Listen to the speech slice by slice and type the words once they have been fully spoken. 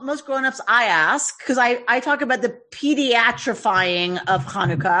most grown-ups I ask, because I talk about the pediatrifying of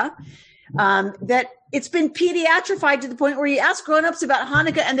Hanukkah, that it's been pediatrified to the point where you ask grown-ups about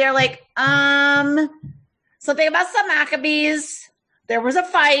Hanukkah and they're like, something about some Maccabees. There was a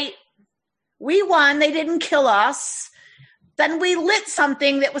fight. We won. They didn't kill us. Then we lit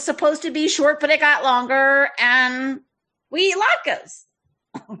something that was supposed to be short, but it got longer, and we eat latkes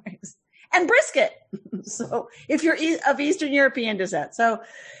and brisket. So if you're of Eastern European descent. So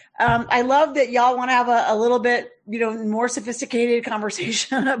I love that y'all want to have a little bit, more sophisticated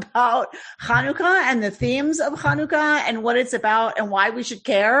conversation about Hanukkah and the themes of Hanukkah and what it's about and why we should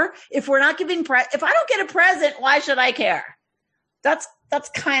care. If we're not giving, if I don't get a present, why should I care? That's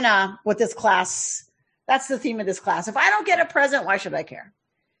kind of what this class, that's the theme of this class. If I don't get a present, why should I care?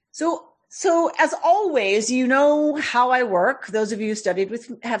 So as always, you know how I work. Those of you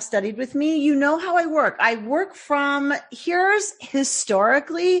who have studied with me, you know how I work. I work from here's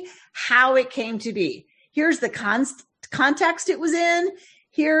historically how it came to be. Here's the context it was in.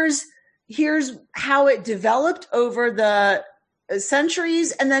 Here's how it developed over the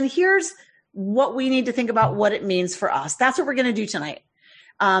centuries. And then here's what we need to think about what it means for us. That's what we're going to do tonight.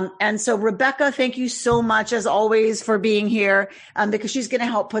 And so Rebecca, thank you so much as always for being here, because she's going to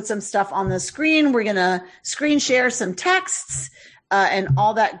help put some stuff on the screen. We're going to screen share some texts, and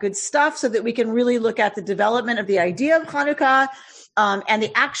all that good stuff so that we can really look at the development of the idea of Hanukkah, and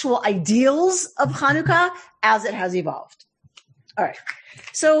the actual ideals of Hanukkah as it has evolved. All right.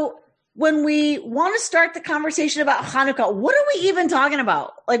 So when we want to start the conversation about Hanukkah, what are we even talking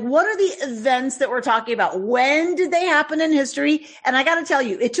about? Like, what are the events that we're talking about? When did they happen in history? And I got to tell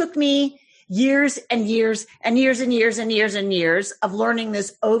you, it took me years and years and years and years and years and years of learning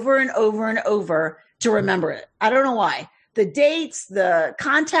this over and over and over to remember it. I don't know why. The dates, the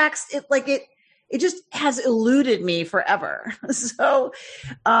context, it just has eluded me forever. So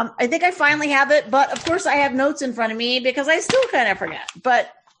I think I finally have it. But of course, I have notes in front of me because I still kind of forget.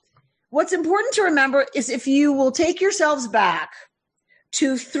 But what's important to remember is if you will take yourselves back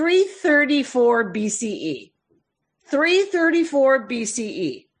to 334 BCE, 334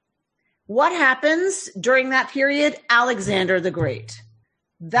 BCE, what happens during that period? Alexander the Great.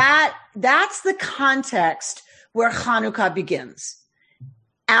 That's the context where Hanukkah begins.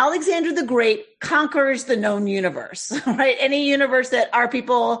 Alexander the Great conquers the known universe, right? Any universe that our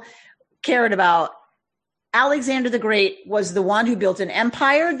people cared about. Alexander the Great was the one who built an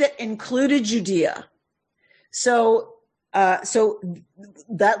empire that included Judea. So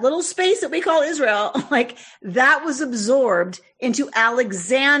that little space that we call Israel, that was absorbed into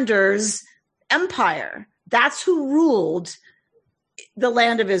Alexander's empire. That's who ruled the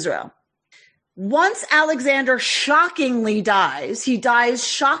land of Israel. Once Alexander shockingly dies, he dies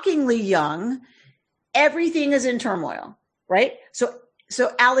shockingly young, everything is in turmoil, right? So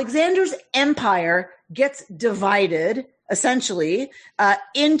Alexander's empire gets divided essentially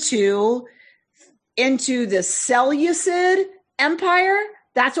into the Seleucid Empire.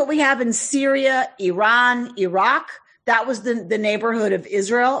 That's what we have in Syria, Iran, Iraq. That was the neighborhood of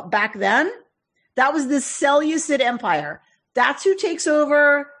Israel back then. That was the Seleucid Empire. That's who takes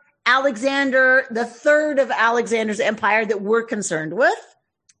over Alexander, the third of Alexander's empire that we're concerned with.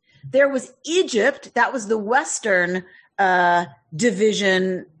 There was Egypt. That was the Western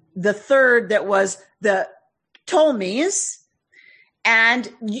division, the third that was the Ptolemies.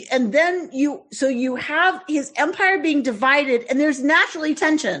 And then you have his empire being divided, and there's naturally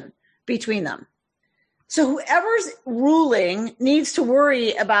tension between them. So whoever's ruling needs to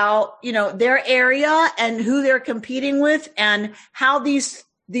worry about, their area and who they're competing with and how these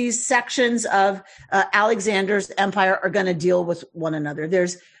sections of Alexander's empire are going to deal with one another.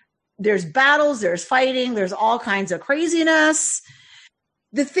 There's battles, there's fighting, there's all kinds of craziness.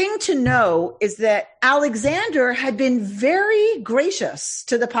 The thing to know is that Alexander had been very gracious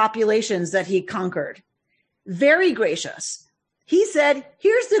to the populations that he conquered. Very gracious. He said,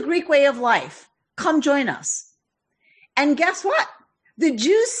 here's the Greek way of life. Come join us. And guess what? The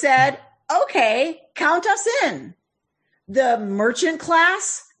Jews said, okay, count us in. The merchant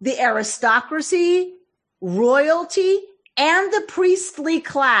class, the aristocracy, royalty, and the priestly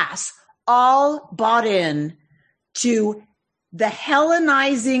class all bought in to the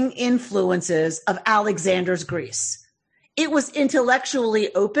Hellenizing influences of Alexander's Greece. It was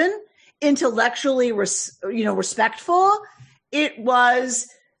intellectually open, intellectually, respectful. It was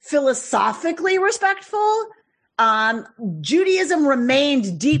philosophically respectful. Judaism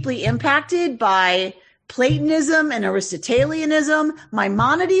remained deeply impacted by Platonism and Aristotelianism.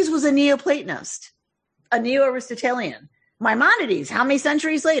 Maimonides was a Neoplatonist, a Neo-Aristotelian. Maimonides, how many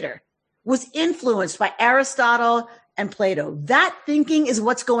centuries later, was influenced by Aristotle and Plato. That thinking is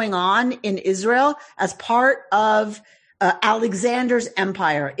what's going on in Israel as part of Alexander's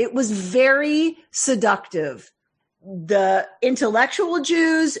empire. It was very seductive. The intellectual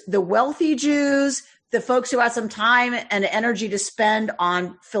Jews, the wealthy Jews, the folks who had some time and energy to spend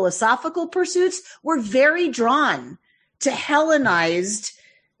on philosophical pursuits were very drawn to Hellenized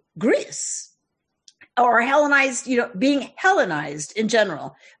Greece, or Hellenized, being Hellenized in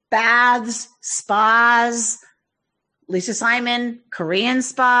general. Baths, spas, Lisa Simon, Korean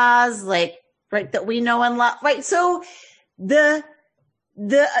spas, right, that we know and love, right? So the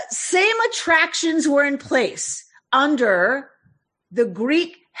same attractions were in place under the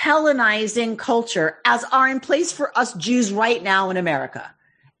Greek Hellenizing culture as are in place for us Jews right now in America.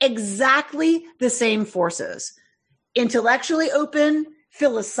 Exactly the same forces. Intellectually open,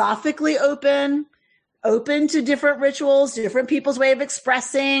 philosophically open to different rituals, different people's way of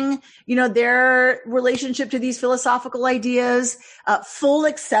expressing, their relationship to these philosophical ideas, full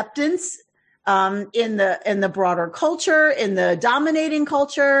acceptance in the broader culture, in the dominating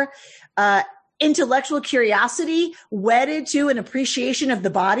culture, intellectual curiosity wedded to an appreciation of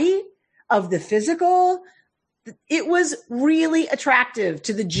the body, of the physical. It was really attractive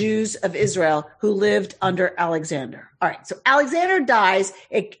to the Jews of Israel who lived under Alexander. All right, so Alexander dies.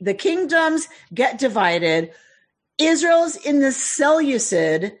 The kingdoms get divided. Israel's in the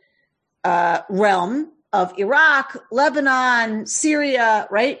Seleucid realm of Iraq, Lebanon, Syria,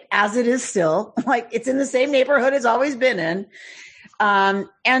 right? As it is still. It's in the same neighborhood it's always been in.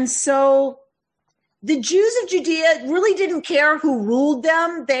 And so the Jews of Judea really didn't care who ruled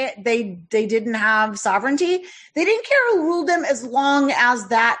them. They didn't have sovereignty. They didn't care who ruled them as long as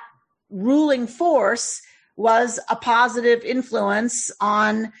that ruling force was a positive influence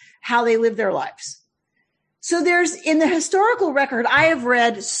on how they lived their lives. So in the historical record, I have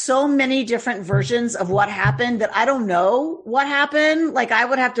read so many different versions of what happened that I don't know what happened. I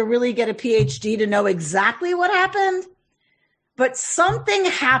would have to really get a PhD to know exactly what happened. But something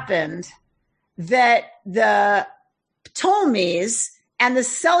happened that the Ptolemies and the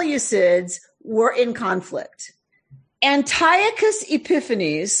Seleucids were in conflict. Antiochus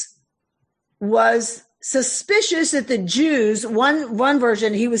Epiphanes was suspicious that the Jews, one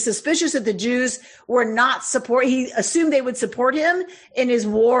version, he was suspicious that the Jews were not he assumed they would support him in his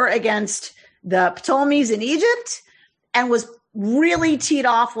war against the Ptolemies in Egypt, and was really teed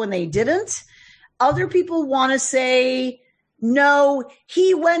off when they didn't. Other people want to say, no,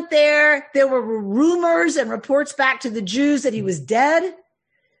 he went there. There were rumors and reports back to the Jews that he was dead.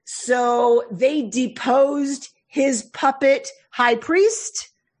 So they deposed his puppet high priest,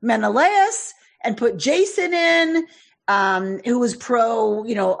 Menelaus, and put Jason in, who was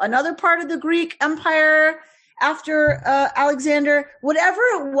another part of the Greek Empire after Alexander. Whatever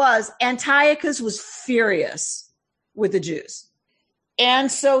it was, Antiochus was furious with the Jews.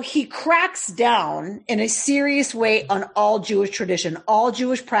 And so he cracks down in a serious way on all Jewish tradition, all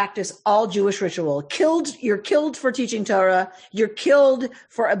Jewish practice, all Jewish ritual. You're killed for teaching Torah. You're killed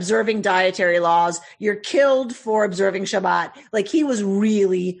for observing dietary laws. You're killed for observing Shabbat. He was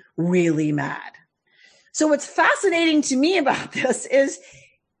really, really mad. So what's fascinating to me about this is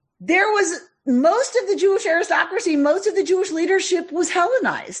there was most of the Jewish aristocracy, most of the Jewish leadership was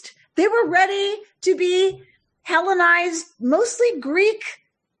Hellenized. They were ready to be Hellenized, mostly Greek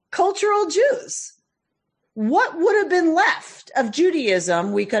cultural Jews. What would have been left of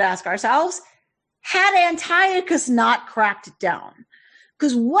Judaism, we could ask ourselves, had Antiochus not cracked it down?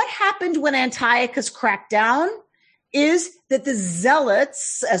 Because what happened when Antiochus cracked down is that the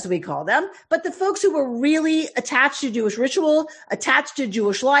zealots, as we call them, but the folks who were really attached to Jewish ritual, attached to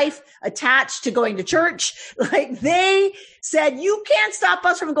Jewish life, attached to going to church, they said, you can't stop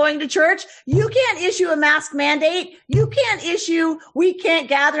us from going to church. You can't issue a mask mandate. We can't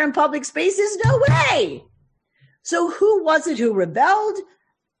gather in public spaces. No way. So who was it who rebelled?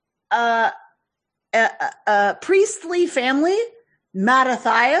 A priestly family,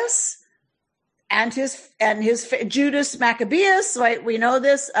 Mattathias, and his Judas Maccabeus, right? We know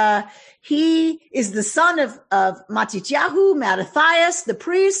this. He is the son of Matityahu, Mattathias, the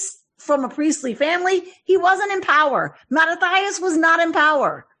priest from a priestly family. He wasn't in power. Mattathias was not in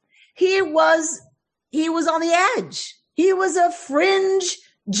power. He was on the edge. He was a fringe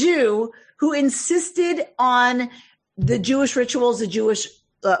Jew who insisted on the Jewish rituals, the Jewish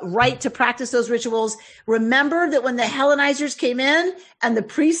right to practice those rituals. Remember that when the Hellenizers came in and the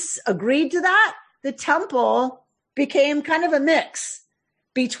priests agreed to that, the temple became kind of a mix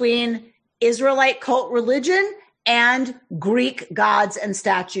between Israelite cult religion and Greek gods and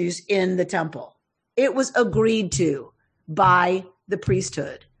statues in the temple. It was agreed to by the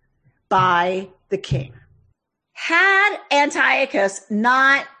priesthood, by the king. Had Antiochus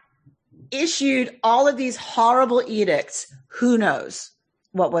not issued all of these horrible edicts, who knows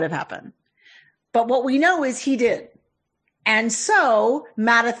what would have happened. But what we know is he did. And so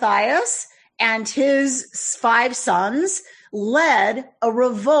Mattathias and his 5 sons led a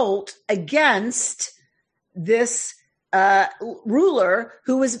revolt against this ruler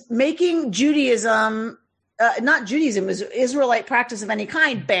who was making Judaism, not Judaism, it was Israelite practice of any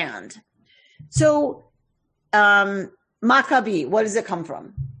kind, banned. So Maccabee, what does it come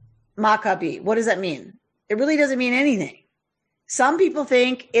from? Maccabee, what does that mean? It really doesn't mean anything. Some people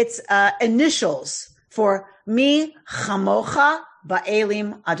think it's initials for Mi Chamocha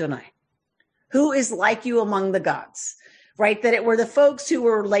Ba'elim Adonai, who is like you among the gods, right? That it were the folks who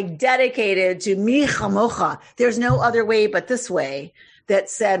were like dedicated to Mi Chamocha. There's no other way but this way, that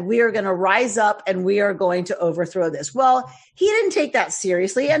said, we are going to rise up and we are going to overthrow this. Well, he didn't take that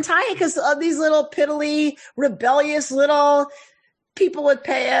seriously. Antiochus, these little piddly, rebellious little people with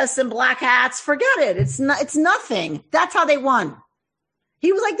payas and black hats, forget it. It's nothing. That's how they won.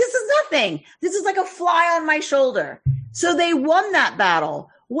 He was like, this is nothing. This is like a fly on my shoulder. So they won that battle.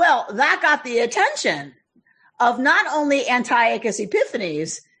 Well, that got the attention of not only Antiochus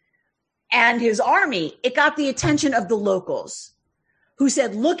Epiphanes and his army, it got the attention of the locals who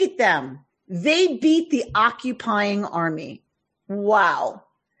said, look at them. They beat the occupying army. Wow.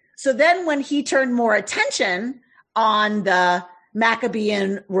 So then when he turned more attention on the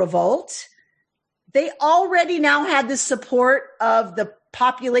Maccabean revolt, they already now had the support of the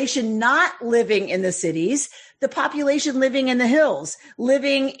population not living in the cities, the population living in the hills,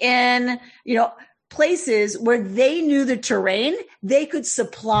 living in, places where they knew the terrain. They could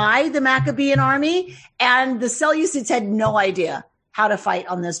supply the Maccabean army, and the Seleucids had no idea how to fight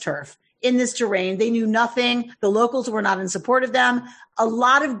on this turf, in this terrain. They knew nothing. The locals were not in support of them. A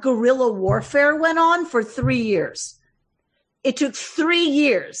lot of guerrilla warfare went on for 3 years. It took 3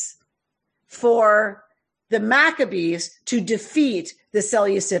 years for the Maccabees to defeat the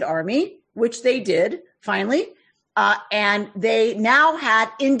Seleucid army, which they did finally. And they now had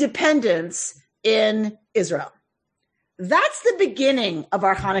independence in Israel. That's the beginning of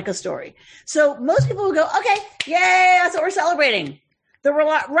our Hanukkah story. So most people will go, okay, yay, that's what we're celebrating. The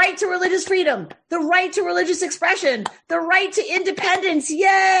right to religious freedom, the right to religious expression, the right to independence,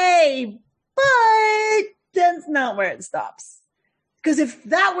 yay. But that's not where it stops. Because if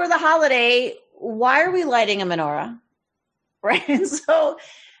that were the holiday, why are we lighting a menorah? Right? And so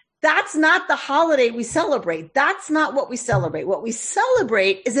that's not the holiday we celebrate. That's not what we celebrate. What we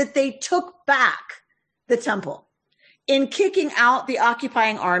celebrate is that they took back the temple in kicking out the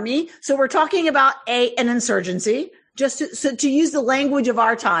occupying army. So we're talking about an insurgency, just to use the language of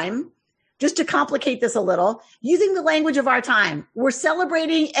our time, just to complicate this a little, using the language of our time. We're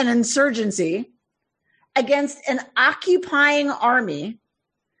celebrating an insurgency against an occupying army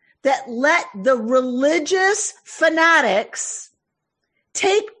that let the religious fanatics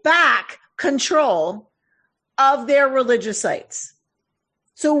take back control of their religious sites.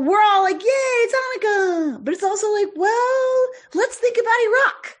 So we're all like, yay, it's Hanukkah. But it's also like, well, let's think about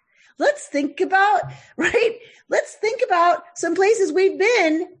Iraq. Let's think about, right? Let's think about some places we've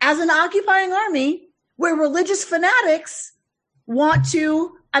been as an occupying army where religious fanatics want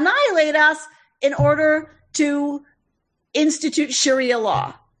to annihilate us in order to institute Sharia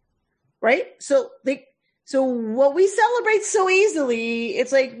law, right? So what we celebrate so easily,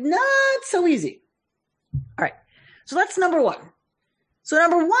 it's like not so easy. All right. So that's number one. So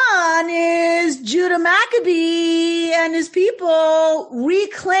number one is Judah Maccabee and his people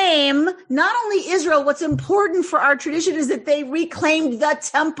reclaim not only Israel. What's important for our tradition is that they reclaimed the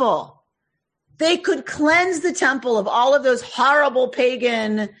temple. They could cleanse the temple of all of those horrible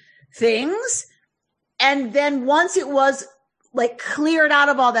pagan things. And then once it was like cleared out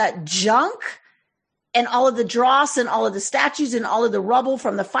of all that junk and all of the dross and all of the statues and all of the rubble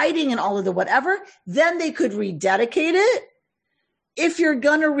from the fighting and all of the whatever, then they could rededicate it. If you're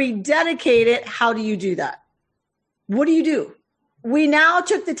going to rededicate it, how do you do that? What do you do? We now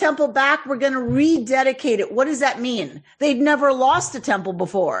took the temple back. We're going to rededicate it. What does that mean? They'd never lost a temple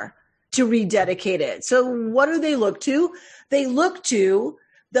before to rededicate it. So what do they look to? They look to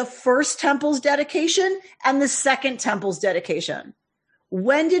the first temple's dedication and the second temple's dedication.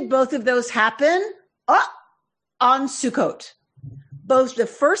 When did both of those happen? On Sukkot. Both the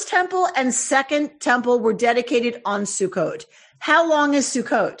first temple and second temple were dedicated on Sukkot. How long is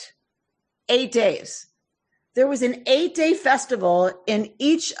Sukkot? 8 days. There was an 8-day festival in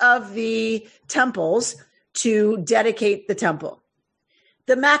each of the temples to dedicate the temple.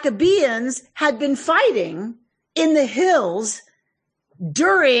 The Maccabeans had been fighting in the hills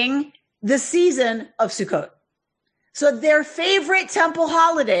during the season of Sukkot. So their favorite temple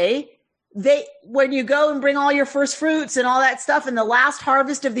holiday, when you go and bring all your first fruits and all that stuff in the last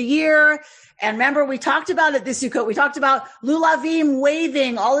harvest of the year. And remember, we talked about it this Sukkot. We talked about lulavim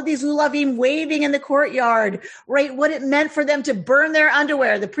waving, all of these lulavim waving in the courtyard, right? What it meant for them to burn their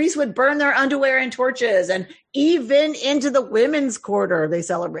underwear. The priests would burn their underwear in torches, and even into the women's quarter they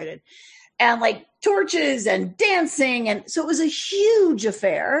celebrated, and like torches and dancing. And so it was a huge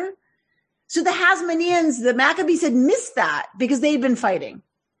affair. So the Hasmoneans, the Maccabees, had missed that because they'd been fighting.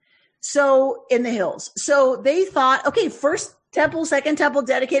 So in the hills. So they thought, okay, first temple, second temple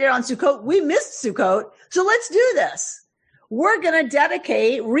dedicated on Sukkot. We missed Sukkot. So let's do this. We're going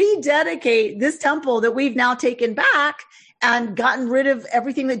to rededicate this temple that we've now taken back and gotten rid of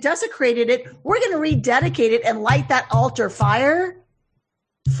everything that desecrated it. We're going to rededicate it and light that altar fire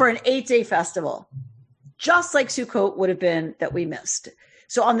for an 8-day festival, just like Sukkot would have been that we missed.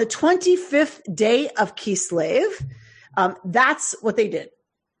 So on the 25th day of Kislev, that's what they did.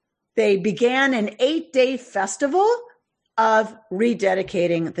 They began an 8-day festival of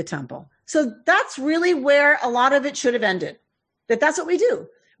rededicating the temple. So that's really where a lot of it should have ended. That's what we do.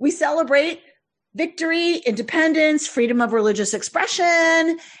 We celebrate victory, independence, freedom of religious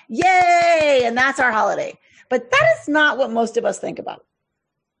expression. Yay! And that's our holiday. But that is not what most of us think about.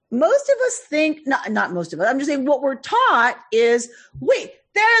 Most of us think, not most of us, I'm just saying what we're taught is, wait,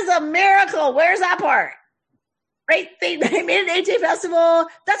 there's a miracle. Where's that part? Right? They made an 8-day festival.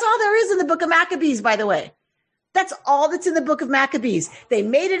 That's all there is in the book of Maccabees, by the way. That's all that's in the book of Maccabees. They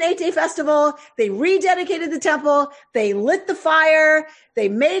made an 8-day festival. They rededicated the temple. They lit the fire. They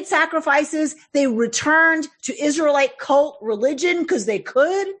made sacrifices. They returned to Israelite cult religion because they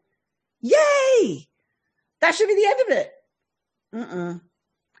could. Yay! That should be the end of it.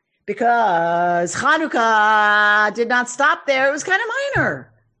 Because Hanukkah did not stop there. It was kind of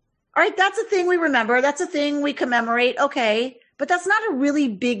minor. All right, that's a thing we remember. That's a thing we commemorate. Okay, but that's not a really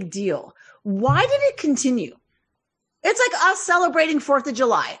big deal. Why did it continue? It's like us celebrating 4th of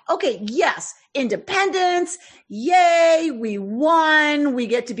July. Okay, yes, independence. Yay, we won. We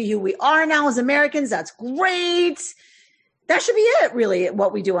get to be who we are now as Americans. That's great. That should be it, really,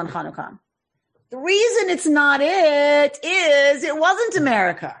 what we do on Hanukkah. The reason it's not it is it wasn't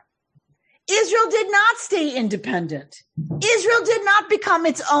America. Israel did not stay independent. Israel did not become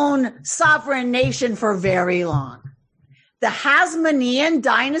its own sovereign nation for very long. The Hasmonean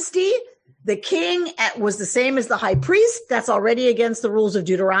dynasty, the king was the same as the high priest. That's already against the rules of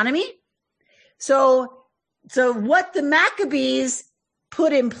Deuteronomy. So what the Maccabees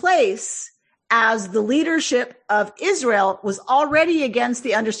put in place as the leadership of Israel was already against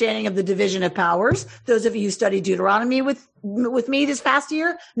the understanding of the division of powers. Those of you who studied Deuteronomy with me this past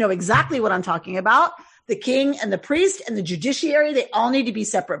year know exactly what I'm talking about. The king and the priest and the judiciary, they all need to be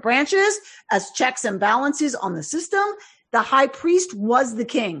separate branches as checks and balances on the system. The high priest was the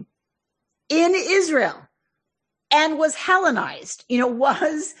king in Israel and was Hellenized,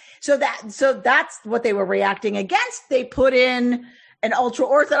 so that's what they were reacting against. They put in an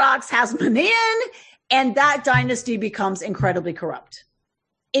ultra-Orthodox Hasmonean, and that dynasty becomes incredibly corrupt.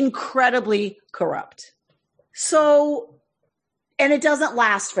 So, and it doesn't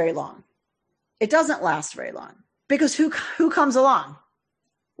last very long. Because who comes along?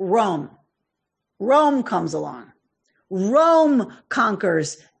 Rome. Rome comes along. Rome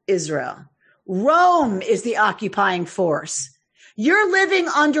conquers Israel. Rome is the occupying force. You're living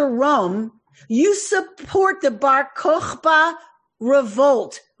under Rome. You support the Bar Kokhba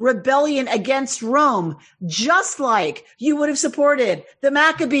rebellion against Rome, just like you would have supported the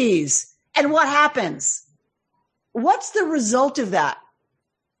Maccabees. And what happens? What's the result of that?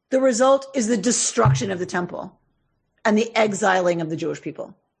 The result is the destruction of the temple and the exiling of the Jewish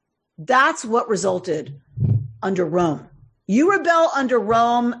people. That's what resulted under Rome. You rebel under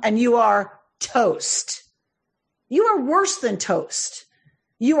Rome and you are toast. You are worse than toast.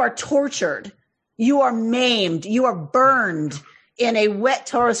 You are tortured. You are maimed. You are burned in a wet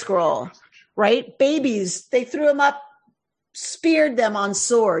Torah scroll, right? Babies, they threw them up, speared them on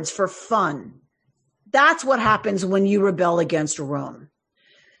swords for fun. That's what happens when you rebel against Rome.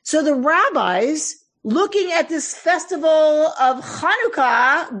 So the rabbis, looking at this festival of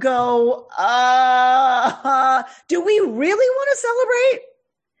Hanukkah, go, do we really want to celebrate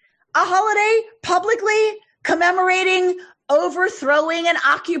a holiday publicly commemorating overthrowing an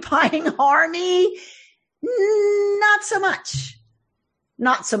occupying army? Not so much.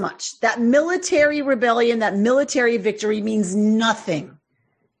 Not so much. That military rebellion, that military victory means nothing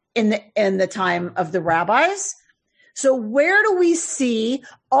in the time of the rabbis. So where do we see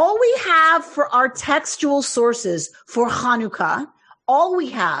all we have for our textual sources for Hanukkah? All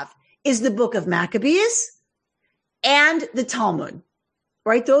we have is the book of Maccabees and the Talmud,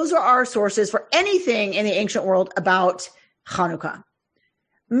 right? Those are our sources for anything in the ancient world about Hanukkah.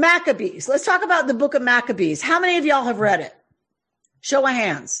 Maccabees. Let's talk about the book of Maccabees. How many of y'all have read it? Show of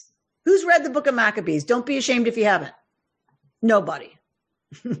hands. Who's read the book of Maccabees? Don't be ashamed if you haven't. Nobody.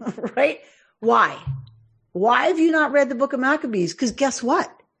 Right? Why? Why have you not read the book of Maccabees? Because guess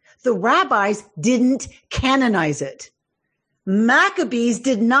what? The rabbis didn't canonize it. Maccabees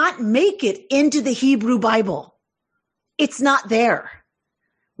did not make it into the Hebrew Bible. It's not there.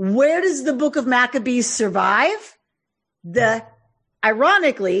 Where does the book of Maccabees survive?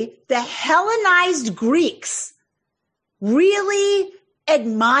 Ironically, the Hellenized Greeks really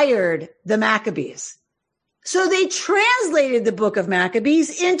admired the Maccabees. So they translated the book of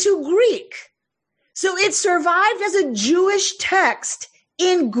Maccabees into Greek. So it survived as a Jewish text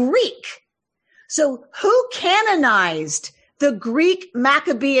in Greek. So who canonized the Greek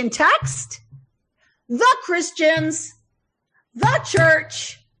Maccabean text? The Christians, the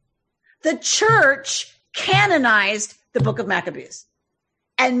church. The church canonized the book of Maccabees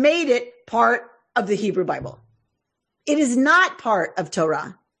and made it part of the Hebrew Bible. It is not part of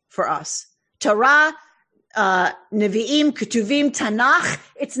Torah for us. Torah, Nevi'im, Ketuvim, Tanakh,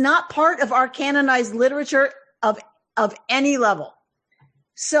 it's not part of our canonized literature of any level.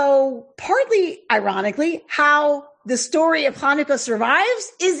 So partly ironically, how the story of Hanukkah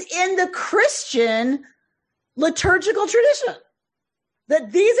survives is in the Christian liturgical tradition.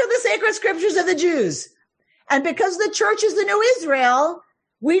 That these are the sacred scriptures of the Jews. And because the church is the new Israel,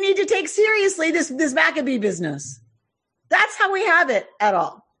 we need to take seriously this Maccabee business. That's how we have it at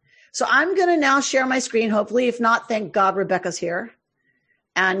all. So I'm going to now share my screen. Hopefully, if not, thank God Rebecca's here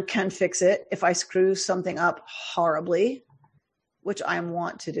and can fix it if I screw something up horribly, which I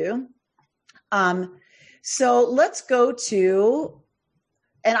want to do. So let's go to,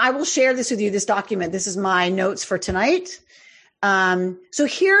 and I will share this with you, this document. This is my notes for tonight. So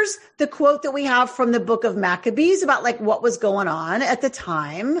here's the quote that we have from the book of Maccabees about like what was going on at the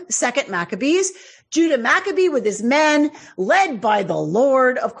time. Second Maccabees, Judah Maccabee with his men, led by the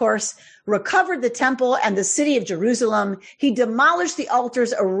Lord, of course, recovered the temple and the city of Jerusalem. He demolished the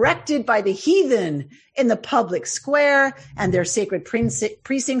altars erected by the heathen in the public square and their sacred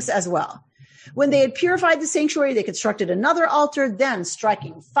precincts as well. When they had purified the sanctuary, they constructed another altar. Then,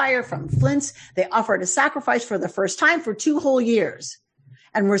 striking fire from flints, they offered a sacrifice for the first time for 2 whole years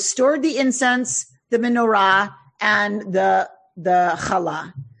and restored the incense, the menorah, and the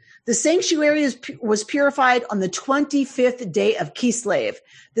challah. The sanctuary was purified on the 25th day of Kislev,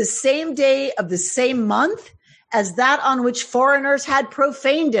 the same day of the same month as that on which foreigners had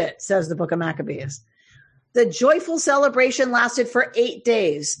profaned it, says the book of Maccabees. The joyful celebration lasted for 8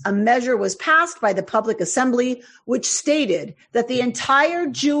 days. A measure was passed by the public assembly, which stated that the entire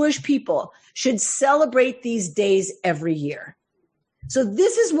Jewish people should celebrate these days every year. So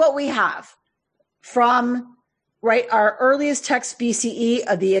this is what we have from, right, our earliest text BCE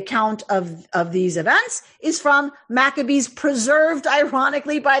of the account of these events is from Maccabees, preserved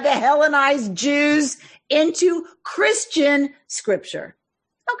ironically by the Hellenized Jews into Christian scripture.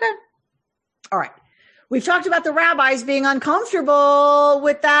 Okay. All right. We've talked about the rabbis being uncomfortable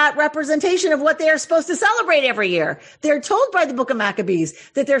with that representation of what they are supposed to celebrate every year. They're told by the book of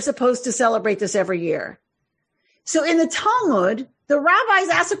Maccabees that they're supposed to celebrate this every year. So in the Talmud, the rabbis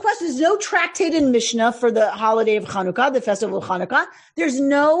ask the question. There's no tractate in Mishnah for the holiday of Hanukkah, the festival of Hanukkah. There's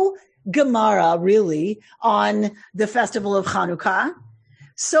no Gemara really on the festival of Hanukkah.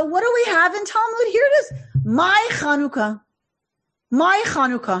 So what do we have in Talmud? Here it is. My Hanukkah. My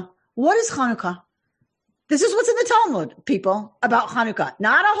Hanukkah. What is Hanukkah? This is what's in the Talmud, people, about Hanukkah.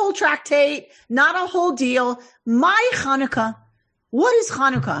 Not a whole tractate, not a whole deal. My Hanukkah. What is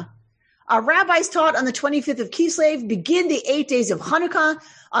Hanukkah? Our rabbis taught on the 25th of Kislev, begin the 8 days of Hanukkah,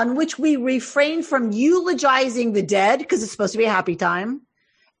 on which we refrain from eulogizing the dead, because it's supposed to be a happy time,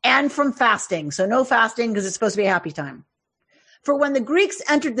 and from fasting. So no fasting, because it's supposed to be a happy time. For when the Greeks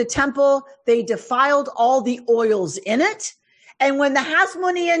entered the temple, they defiled all the oils in it. And when the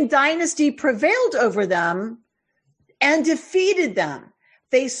Hasmonean dynasty prevailed over them and defeated them,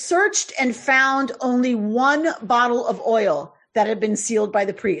 they searched and found only 1 bottle of oil that had been sealed by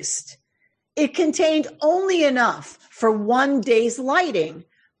the priest. It contained only enough for 1 day's lighting,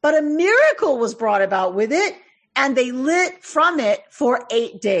 but a miracle was brought about with it, and they lit from it for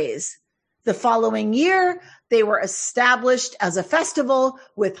 8 days. The following year, they were established as a festival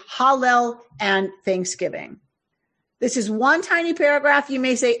with Hallel and Thanksgiving. This is one tiny paragraph. You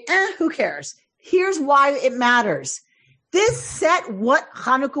may say, who cares? Here's why it matters. This set what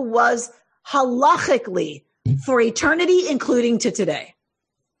Hanukkah was halachically for eternity, including to today.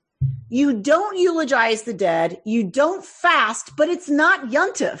 You don't eulogize the dead. You don't fast, but it's not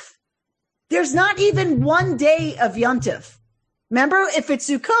Yontif. There's not even one day of Yontif. Remember, if it's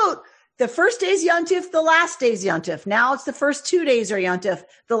Sukkot, the first day's Yontif, the last day's Yontif. Now it's the first 2 days are Yontif,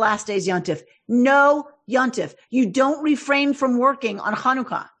 the last day's Yontif. No Yontif. You don't refrain from working on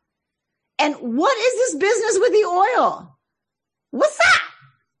Hanukkah. And what is this business with the oil? What's that?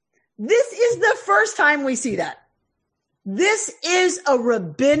 This is the first time we see that. This is a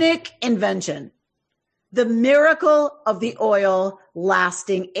rabbinic invention. The miracle of the oil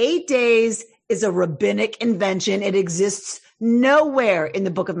lasting 8 days is a rabbinic invention. It exists nowhere in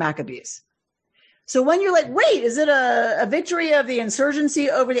the book of Maccabees. So when you're like, wait, is it a victory of the insurgency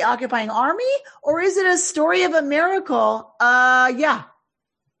over the occupying army? Or is it a story of a miracle? Yeah,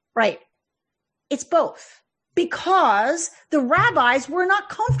 right. It's both. Because the rabbis were not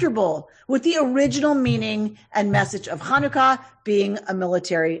comfortable with the original meaning and message of Hanukkah being a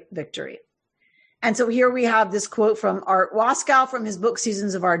military victory. And so here we have this quote from Art Waskow from his book,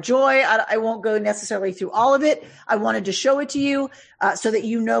 Seasons of Our Joy. I won't go necessarily through all of it. I wanted to show it to you so that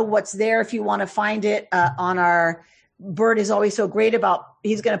you know what's there. If you want to find it on our Bert is always so great about,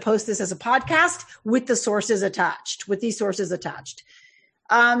 he's going to post this as a podcast with the sources attached, with these sources attached.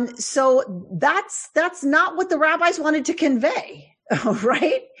 So that's not what the rabbis wanted to convey,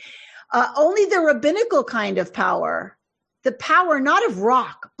 right? Only the rabbinical kind of power, the power not of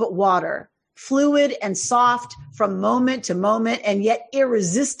rock, but water, fluid and soft from moment to moment, and yet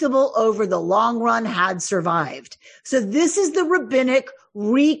irresistible over the long run, had survived. So this is the rabbinic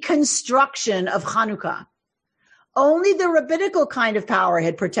reconstruction of Hanukkah. Only the rabbinical kind of power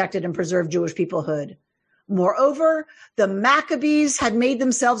had protected and preserved Jewish peoplehood. Moreover, the Maccabees had made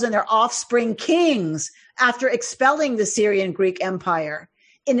themselves and their offspring kings after expelling the Syrian Greek Empire.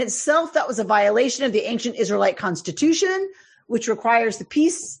 In itself, that was a violation of the ancient Israelite constitution, which requires the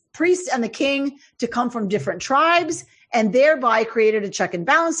priest and the king to come from different tribes, and thereby created a check and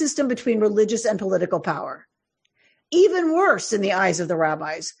balance system between religious and political power. Even worse in the eyes of the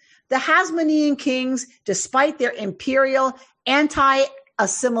rabbis, the Hasmonean kings, despite their imperial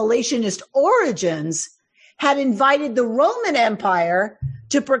anti-assimilationist origins, had invited the Roman Empire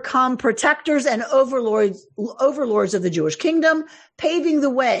to become protectors and overlords of the Jewish kingdom, paving the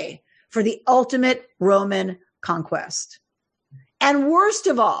way for the ultimate Roman conquest. And worst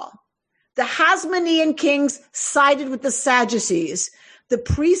of all, the Hasmonean kings sided with the Sadducees, the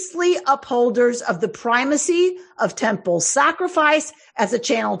priestly upholders of the primacy of temple sacrifice as a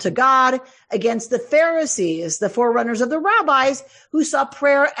channel to God, against the Pharisees, the forerunners of the rabbis, who saw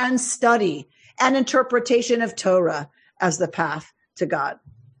prayer and study and interpretation of Torah as the path to God.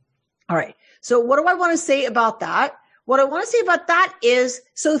 All right. So what do I want to say about that? What I want to say about that is,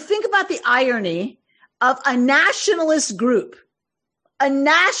 so think about the irony of a nationalist group,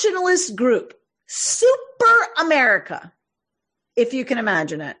 Super America, if you can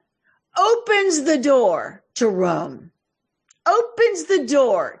imagine it, opens the door to Rome, opens the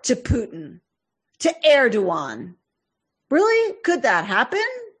door to Putin, to Erdogan. Really? Could that happen?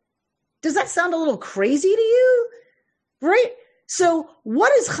 Does that sound a little crazy to you? Right? So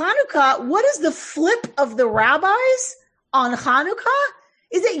what is Hanukkah? What is the flip of the rabbis on Hanukkah?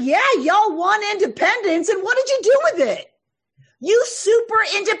 Is it, yeah, y'all want independence, and what did you do with it? You super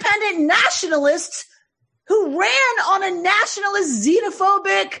independent nationalists who ran on a nationalist,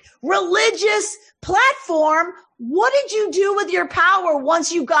 xenophobic, religious platform, what did you do with your power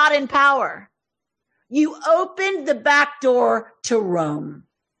once you got in power? You opened the back door to Rome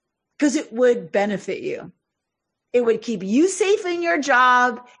because it would benefit you. It would keep you safe in your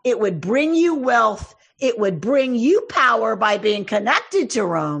job. It would bring you wealth. It would bring you power by being connected to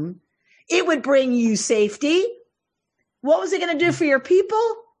Rome. It would bring you safety. What was it going to do for your people?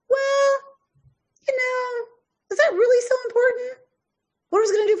 Well, is that really so important? What was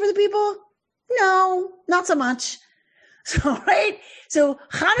it going to do for the people? No, not so much. So, right? So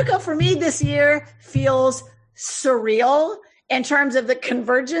Hanukkah for me this year feels surreal in terms of the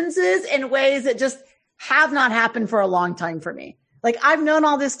convergences in ways that just have not happened for a long time for me. Like, I've known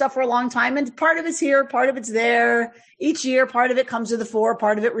all this stuff for a long time, and part of it's here, part of it's there. Each year, part of it comes to the fore,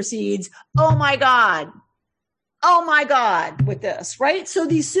 part of it recedes. Oh my God, with this, right? So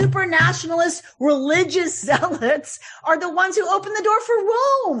these super nationalist religious zealots are the ones who open the door for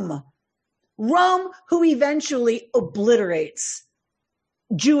Rome. Rome, who eventually obliterates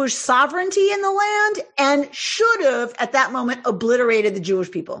Jewish sovereignty in the land and should have, at that moment, obliterated the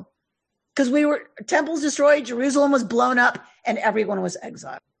Jewish people. Because temples destroyed, Jerusalem was blown up, and everyone was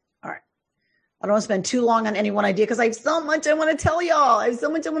exiled. All right. I don't want to spend too long on any one idea because I have so much I want to tell y'all. I have so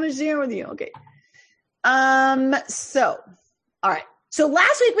much I want to share with you. Okay. All right. So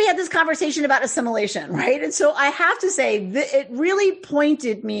last week we had this conversation about assimilation, right? And so I have to say that it really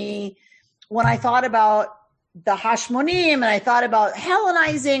pointed me when I thought about the Hashmonim and I thought about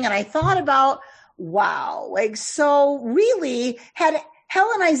Hellenizing and I thought about, wow, like, so really had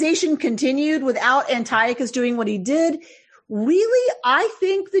Hellenization continued without Antiochus doing what he did, really, I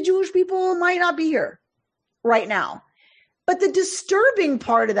think the Jewish people might not be here right now. But the disturbing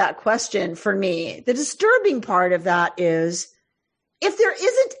part of that question for me, the disturbing part of that is, if there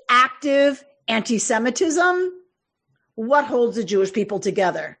isn't active anti-Semitism, what holds the Jewish people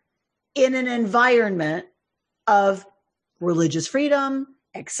together in an environment of religious freedom,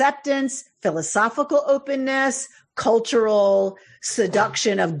 acceptance, philosophical openness, cultural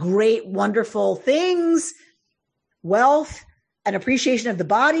seduction of great, wonderful things, wealth, an appreciation of the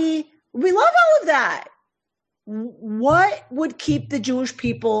body? We love all of that. What would keep the Jewish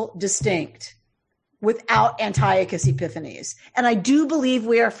people distinct without Antiochus Epiphanes? And I do believe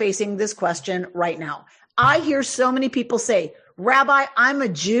we are facing this question right now. I hear so many people say, Rabbi, I'm a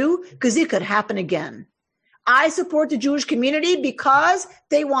Jew because it could happen again. I support the Jewish community because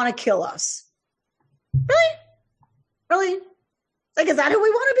they want to kill us. Really? Really? Like, is that who we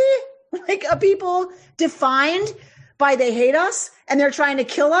want to be? Like, a people defined by they hate us and they're trying to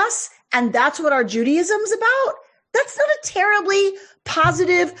kill us, and that's what our Judaism's about? That's not a terribly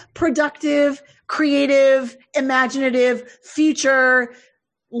positive, productive, creative, imaginative,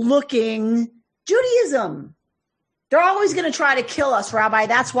 future-looking Judaism. They're always going to try to kill us, Rabbi.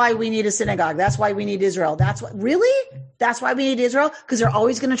 That's why we need a synagogue. That's why we need Israel. Really? That's why we need Israel? Because they're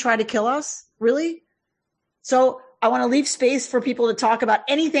always going to try to kill us? Really? So I want to leave space for people to talk about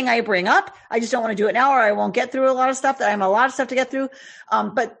anything I bring up. I just don't want to do it now, or I won't get through a lot of stuff. I have a lot of stuff to get through.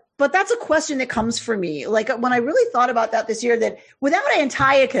 But that's a question that comes for me. Like, when I really thought about that this year, that without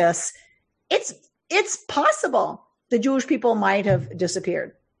Antiochus, it's possible the Jewish people might have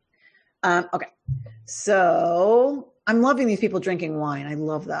disappeared. Okay. So I'm loving these people drinking wine. I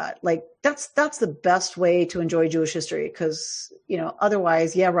love that. Like, that's the best way to enjoy Jewish history. Cause,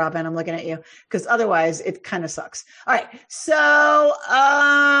 otherwise, yeah, Robin, I'm looking at you. Cause otherwise it kind of sucks. All right. So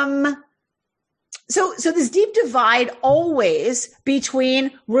this deep divide always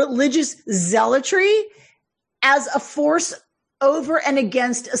between religious zealotry as a force over and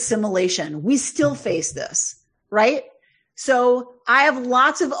against assimilation. We still face this, right? So I have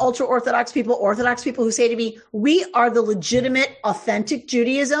lots of ultra-Orthodox people who say to me, we are the legitimate, authentic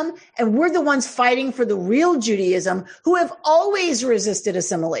Judaism, and we're the ones fighting for the real Judaism who have always resisted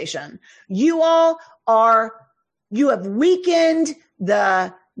assimilation. You have weakened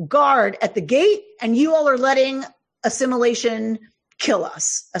the guard at the gate, and you all are letting assimilation kill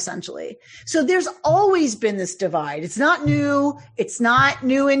us, essentially. So there's always been this divide. It's not new. It's not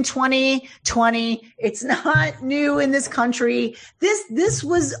new in 2020. It's not new in this country. This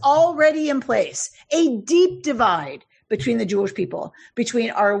was already in place. A deep divide between the Jewish people,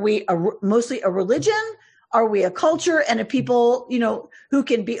 between, are we mostly a religion? Are we a culture and a people, who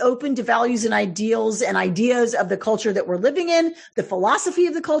can be open to values and ideals and ideas of the culture that we're living in, the philosophy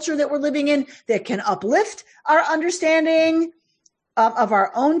of the culture that we're living in, that can uplift our understanding of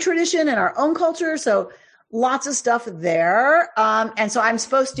our own tradition and our own culture. So lots of stuff there. And so I'm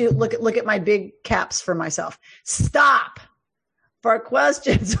supposed to look at my big caps for myself. Stop for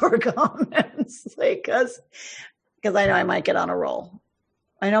questions or comments, because I know I might get on a roll.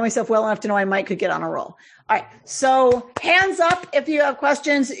 I know myself well enough to know I could get on a roll. All right. So hands up if you have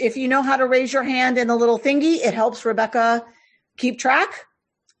questions. If you know how to raise your hand in the little thingy, it helps Rebecca keep track.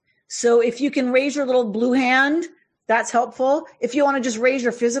 So if you can raise your little blue hand, that's helpful. If you want to just raise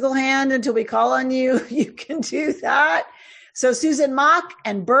your physical hand until we call on you, you can do that. So Susan Mock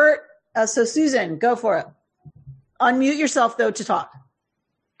and Bert. So Susan, go for it. Unmute yourself, though, to talk.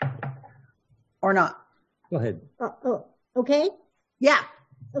 Or not. Go ahead. Okay? Yeah.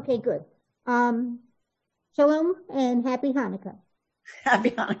 Okay, good. Shalom and happy Hanukkah.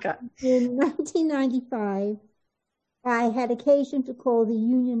 Happy Hanukkah. In 1995, I had occasion to call the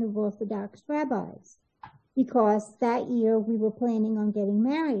Union of Orthodox Rabbis because that year we were planning on getting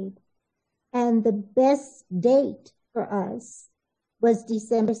married. And the best date for us was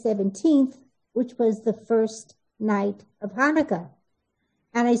December 17th, which was the first night of Hanukkah.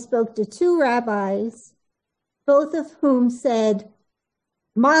 And I spoke to two rabbis, both of whom said,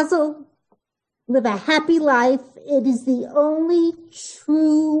 Mazel, live a happy life. It is the only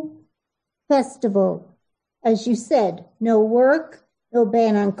true festival. As you said, no work, no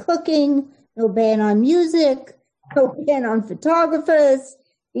ban on cooking, no ban on music, no ban on photographers.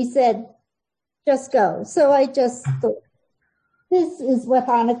 He said, just go. So I just thought, this is what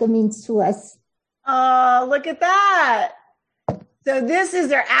Hanukkah means to us. Oh, look at that. So this is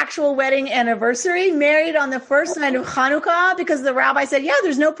their actual wedding anniversary, married on the first night of Hanukkah, because the rabbi said, yeah,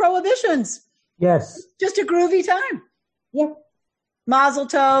 there's no prohibitions. Yes. Just a groovy time. Yeah. Mazel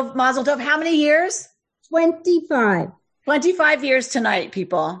tov. Mazel tov. How many years? 25. 25 years tonight,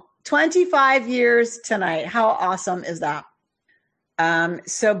 people. 25 years tonight. How awesome is that?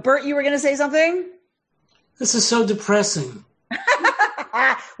 So Bert, you were going to say something? This is so depressing.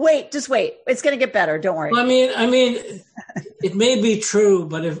 Wait. It's going to get better. Don't worry. I mean, it may be true,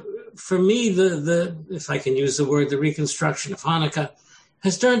 but for me, if I can use the word, the reconstruction of Hanukkah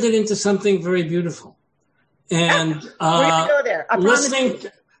has turned it into something very beautiful. And we're going to go there. I listening,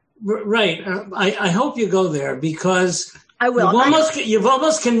 right? I hope you go there because I will. You've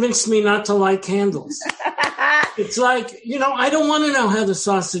almost convinced me not to light candles. It's like, I don't want to know how the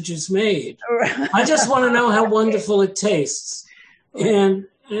sausage is made. I just want to know how wonderful it tastes. And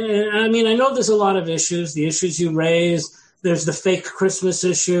I mean, I know there's a lot of issues, the issues you raised. There's the fake Christmas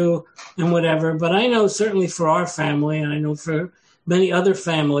issue and whatever. But I know certainly for our family, and I know for many other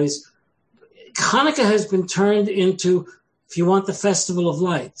families, Hanukkah has been turned into, if you want, the Festival of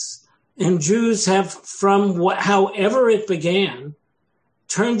Lights. And Jews have, from however it began,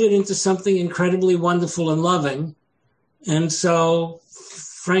 turned it into something incredibly wonderful and loving. And so,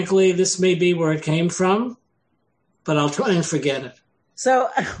 frankly, this may be where it came from, but I'll try and forget it. So,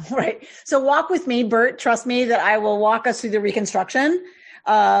 right. So walk with me, Bert. Trust me that I will walk us through the reconstruction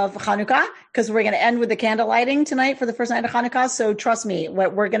of Hanukkah, because we're going to end with the candle lighting tonight for the first night of Hanukkah. So trust me,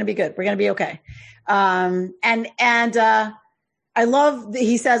 we're going to be good. We're going to be okay. I love that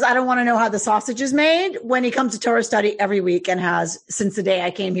he says, I don't want to know how the sausage is made when he comes to Torah study every week and has since the day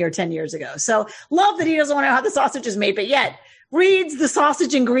I came here 10 years ago. So love that he doesn't want to know how the sausage is made, but yet reads the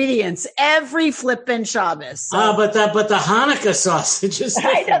sausage ingredients every flippin' Shabbos. So. But the Hanukkah sausage is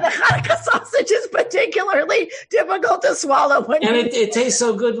I know, the Hanukkah sausage is particularly difficult to swallow. It tastes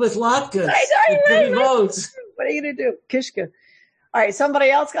so good with latkes. I know, right? Votes. What are you going to do? Kishka. All right, somebody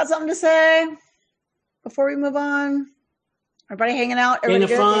else got something to say before we move on? Everybody hanging out? Dana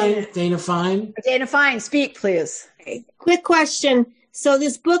Fine. Dana Fine, speak, please. Okay. Quick question. So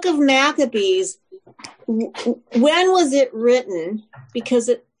this book of Maccabees, when was it written? Because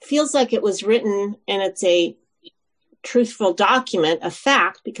it feels like it was written and it's a truthful document, a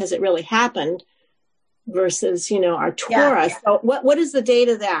fact, because it really happened, versus, our Torah. Yeah. So what is the date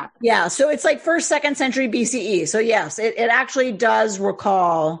of that? Yeah. So it's like 1st, 2nd century BCE. So yes, it actually does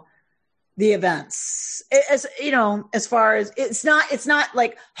recall the events. As far as it's not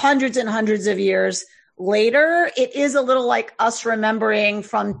like hundreds and hundreds of years later. It is a little like us remembering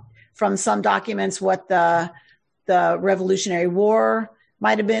from some documents what the Revolutionary War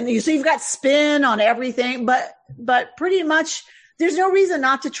might have been. So you've got spin on everything, but pretty much there's no reason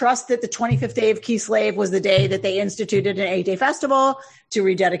not to trust that the 25th day of Kislev was the day that they instituted an 8-day festival to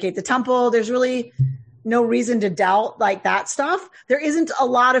rededicate the temple. There's really no reason to doubt like that stuff. There isn't a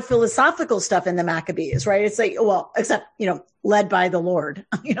lot of philosophical stuff in the Maccabees, right? It's like, well, except, led by the Lord,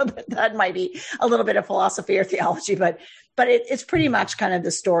 that might be a little bit of philosophy or theology, but it's pretty much kind of the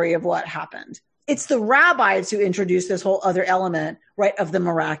story of what happened. It's the rabbis who introduced this whole other element, right, of the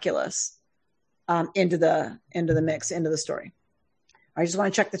miraculous, into the mix, into the story. I just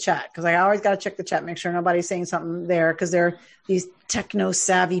want to check the chat because I always got to check the chat, make sure nobody's saying something there because they're these techno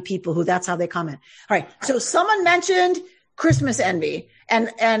savvy people who that's how they comment. All right. So someone mentioned Christmas envy and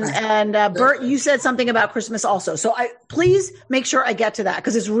Bert, you said something about Christmas also. So please make sure I get to that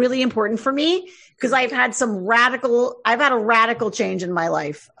because it's really important for me because I've had a radical change in my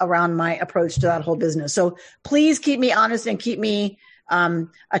life around my approach to that whole business. So please keep me honest and keep me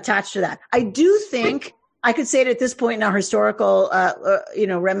attached to that. I do think I could say it at this point in our historical,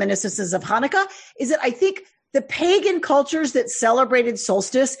 reminiscences of Hanukkah is that I think the pagan cultures that celebrated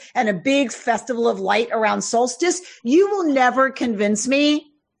solstice and a big festival of light around solstice, you will never convince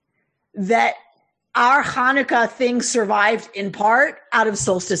me that our Hanukkah thing survived in part out of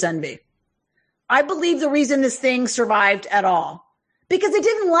solstice envy. I believe the reason this thing survived at all, because it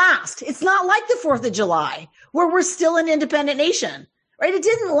didn't last. It's not like the 4th of July where we're still an independent nation. Right? It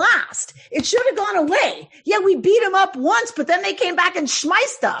didn't last. It should have gone away. Yeah, we beat them up once, but then they came back and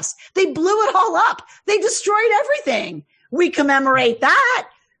schmeiced us. They blew it all up. They destroyed everything. We commemorate that.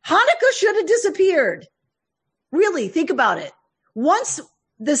 Hanukkah should have disappeared. Really, think about it. Once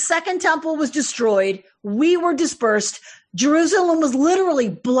the second temple was destroyed, we were dispersed. Jerusalem was literally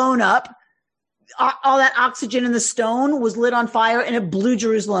blown up. All that oxygen in the stone was lit on fire and it blew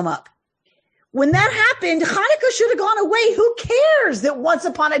Jerusalem up. When that happened, Hanukkah should have gone away. Who cares that once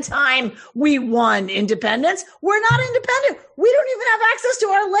upon a time we won independence? We're not independent. We don't even have access to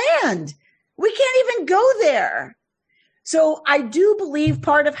our land. We can't even go there. So I do believe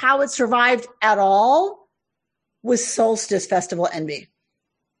part of how it survived at all was solstice festival envy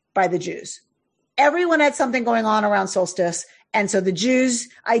by the Jews. Everyone had something going on around solstice. And so the Jews,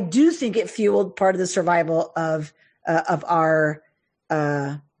 I do think it fueled part of the survival of our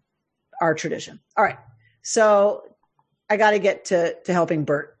tradition. All right. So I got to get to helping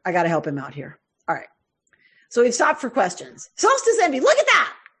Bert. I got to help him out here. All right. So we've stopped for questions. Solstice envy. Look at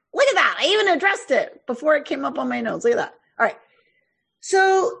that. Look at that. I even addressed it before it came up on my notes. Look at that. All right.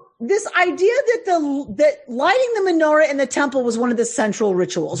 So this idea that lighting the menorah in the temple was one of the central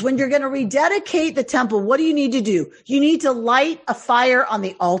rituals. When you're going to rededicate the temple, what do you need to do? You need to light a fire on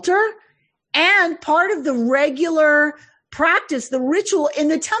the altar. And part of the regular practice, the ritual in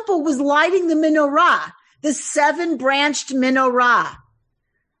the temple was lighting the menorah, the 7-branched menorah.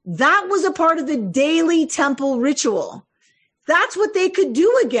 That was a part of the daily temple ritual. That's what they could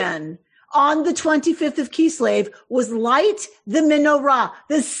do again on the 25th of Kislev, was light the menorah,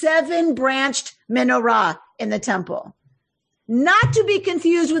 the 7-branched menorah in the temple. Not to be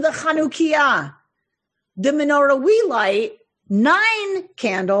confused with the Chanukiah. The menorah we light 9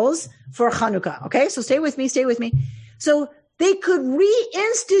 candles for Hanukkah. Okay, so stay with me. So they could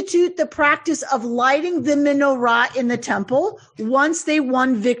reinstitute the practice of lighting the menorah in the temple once they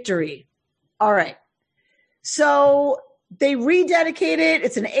won victory. All right. So they rededicate it.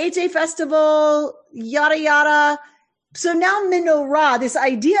 It's an 8-day festival, yada, yada. So now menorah, this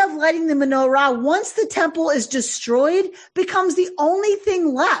idea of lighting the menorah, once the temple is destroyed, becomes the only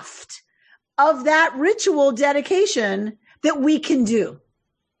thing left of that ritual dedication that we can do.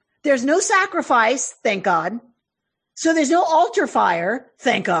 There's no sacrifice, thank God. So there's no altar fire,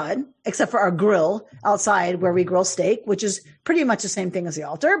 thank God, except for our grill outside where we grill steak, which is pretty much the same thing as the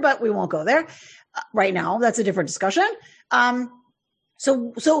altar, but we won't go there right now. That's a different discussion.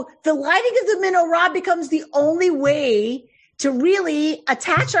 So the lighting of the menorah becomes the only way to really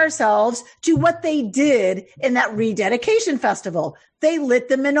attach ourselves to what they did in that rededication festival. They lit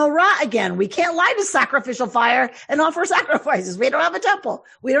the menorah again. We can't light a sacrificial fire and offer sacrifices. We don't have a temple.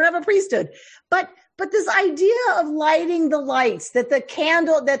 We don't have a priesthood. But this idea of lighting the lights, that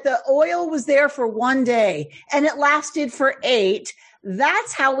the oil was there for 1 day and it lasted for 8,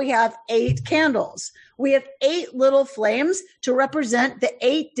 that's how we have 8 candles. We have 8 little flames to represent the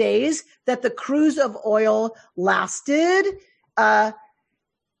 8 days that the cruise of oil lasted. And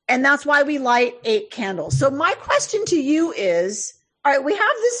that's why we light 8 candles. So my question to you is, all right, we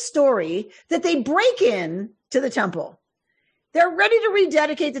have this story that they break in to the temple. They're ready to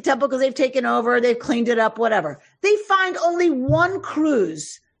rededicate the temple because they've taken over, they've cleaned it up, whatever. They find only 1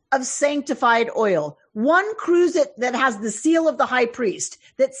 cruse of sanctified oil, 1 cruse that has the seal of the high priest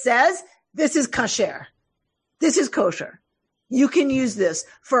that says, this is kasher. This is kosher. You can use this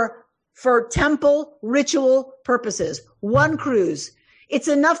for temple ritual purposes. 1 cruse. It's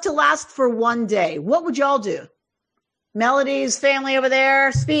enough to last for 1 day. What would y'all do? Melody's family over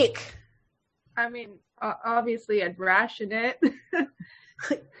there, speak. I mean, obviously I'd ration it.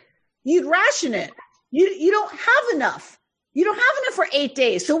 You'd ration it. You don't have enough. You don't have enough for 8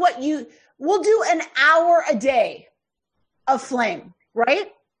 days. So we'll do an hour a day of flame, right?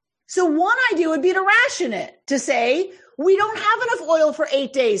 So one idea would be to ration it, to say, we don't have enough oil for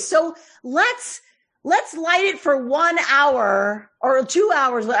 8 days. So let's light it for 1 hour or 2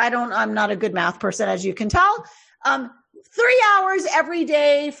 hours. I'm not a good math person, as you can tell. 3 hours every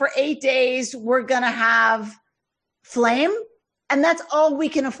day for 8 days, we're going to have flame, and that's all we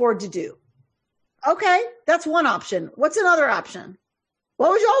can afford to do. Okay, that's one option. What's another option?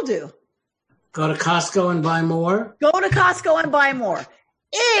 What would y'all do? Go to Costco and buy more? Go to Costco and buy more.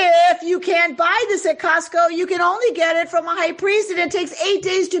 If you can't buy this at Costco, you can only get it from a high priest, and it takes 8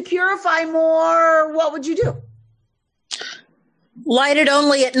 days to purify more. What would you do? Light it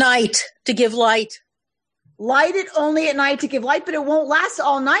only at night to give light. Light it only at night to give light, but it won't last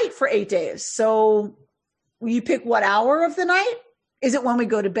all night for 8 days. So you pick what hour of the night? Is it when we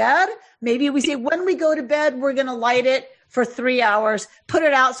go to bed? Maybe we say when we go to bed, we're going to light it for 3 hours, put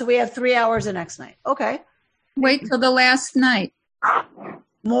it out so we have 3 hours the next night. Okay. Wait till the last night.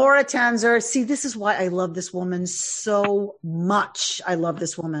 Maura Tanzer. See, this is why I love this woman so much. I love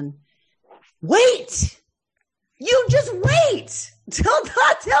this woman. Wait. You just wait till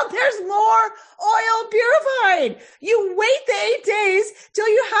there's more oil purified. You wait the 8 days till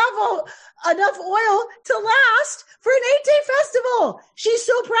you have enough oil to last for an 8-day festival. She's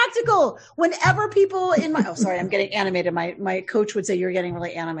so practical. Whenever people I'm getting animated. My coach would say you're getting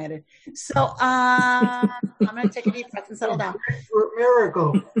really animated. So I'm going to take a deep breath and settle down.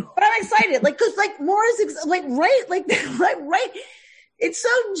 Miracle. But I'm excited. Cause Maura's right. Right. It's so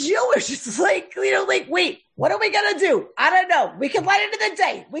Jewish. It's wait, What are we going to do? I don't know. We can light it in the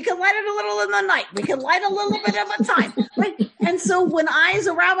day. We can light it a little in the night. We can light a little bit of a time. Right? And so when I, as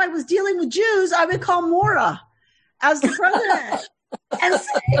a rabbi, was dealing with Jews, I would call Maura as the president. And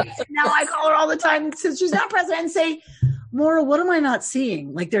say, now I call her all the time since she's not president, and say, Maura, what am I not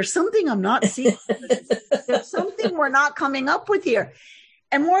seeing? Like, there's something I'm not seeing. There's something we're not coming up with here.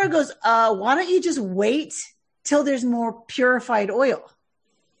 And Maura goes, why don't you just wait till there's more purified oil?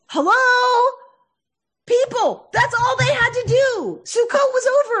 Hello? People, that's all they had to do. Sukkot was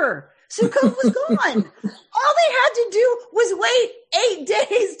over. Sukkot was gone. All they had to do was wait 8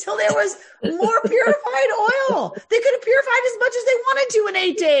 days till there was more purified oil. They could have purified as much as they wanted to in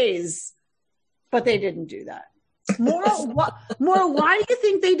 8 days. But they didn't do that. Maura, why do you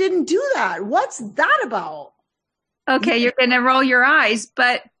think they didn't do that? What's that about? Okay, you're going to roll your eyes,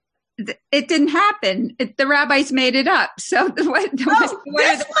 but it didn't happen. The rabbis made it up. So this one,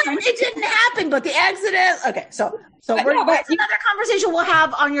 it didn't happen, but the Exodus. Okay, so that's another conversation we'll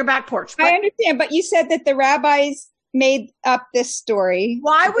have on your back porch. I understand, but you said that the rabbis made up this story.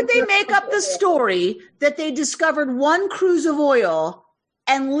 Why would they make up the story that they discovered one cruse of oil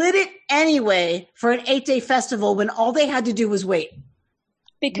and lit it anyway for an 8-day festival when all they had to do was wait?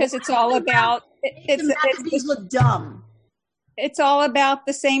 Because it's all about Maccabees look dumb. It's all about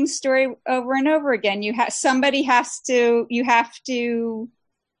the same story over and over again. You have to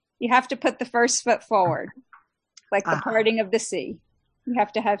put the first foot forward, like the parting of the sea. You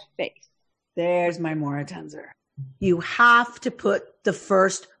have to have faith. There's my Maura Tenzer. You have to put the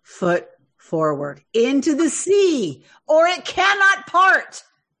first foot forward into the sea, or it cannot part.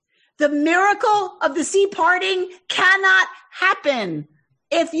 The miracle of the sea parting cannot happen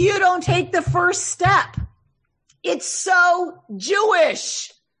if you don't take the first step. It's so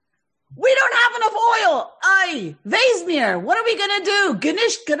Jewish. We don't have enough oil. Ay, Vezmir, what are we going to do?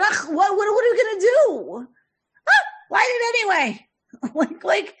 Ganish, Ganach, what are we going to do? Light it anyway.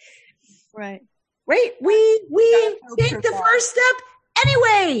 Right. Right? We take the first step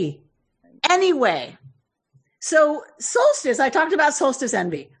anyway. So solstice, I talked about solstice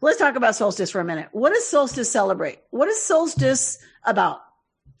envy. Let's talk about solstice for a minute. What does solstice celebrate? What is solstice about?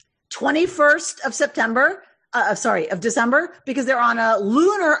 21st of September. Of December, because they're on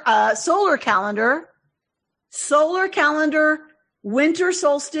a solar calendar, winter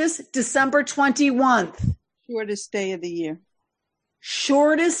solstice, December 21st. Shortest day of the year.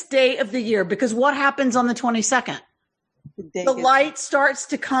 Shortest day of the year, because what happens on the 22nd? The light starts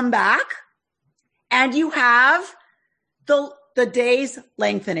to come back, and you have the days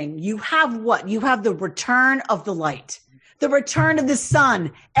lengthening. You have what? You have the return of the light, the return of the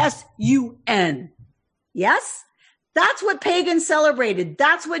sun, S-U-N. Yes? That's what pagans celebrated.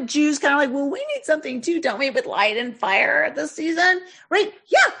 That's what Jews kind of like, well, we need something too, don't we, with light and fire this season? Right?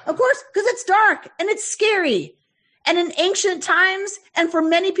 Yeah, of course, because it's dark and it's scary. And in ancient times, and for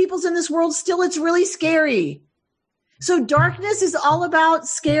many peoples in this world, still it's really scary. So darkness is all about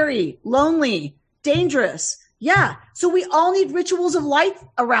scary, lonely, dangerous. Yeah. So we all need rituals of light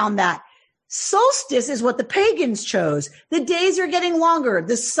around that. Solstice is what the pagans chose. The days are getting longer.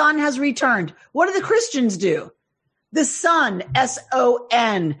 The sun has returned. What do the Christians do? The sun,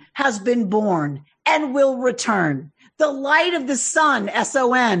 S-O-N, has been born and will return. The light of the sun,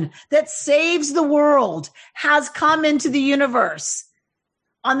 S-O-N, that saves the world has come into the universe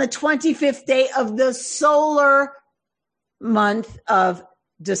on the 25th day of the solar month of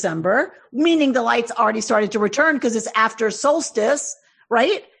December, meaning the light's already started to return because it's after solstice,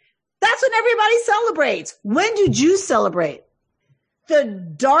 right? That's when everybody celebrates. When do Jews celebrate? The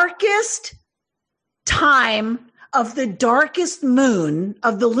darkest time of the darkest moon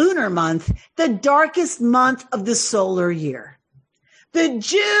of the lunar month, the darkest month of the solar year. The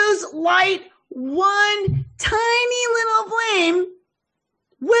Jews light one tiny little flame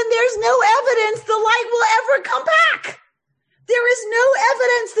when there's no evidence the light will ever come back. There is no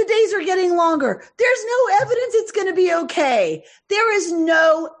evidence the days are getting longer. There's no evidence it's going to be okay. There is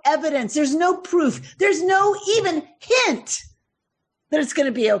no evidence. There's no proof. There's no even hint that it's going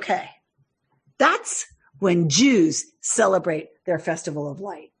to be okay. That's when Jews celebrate their festival of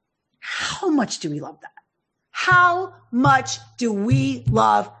light. How much do we love that? How much do we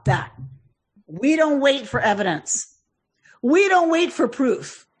love that? We don't wait for evidence. We don't wait for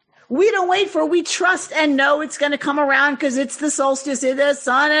proof. We don't wait for, we trust and know it's going to come around because it's the solstice, it's the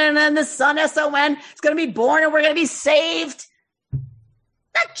sun, and then the sun, S-O-N, it's going to be born and we're going to be saved.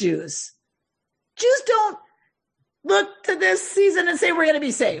 Not Jews. Jews don't look to this season and say we're going to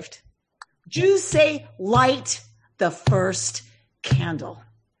be saved. Jews say light the first candle.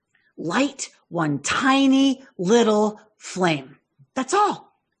 Light one tiny little flame. That's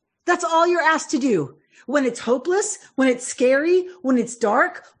all. That's all you're asked to do. When it's hopeless, when it's scary, when it's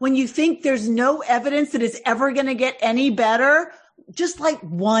dark, when you think there's no evidence that it's ever going to get any better, just light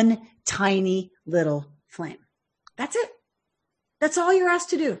one tiny little flame. That's it. That's all you're asked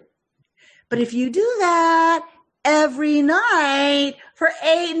to do. But if you do that every night for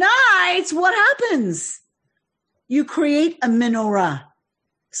 8 nights, what happens? You create a menorah,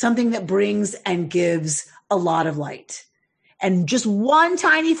 something that brings and gives a lot of light. And just one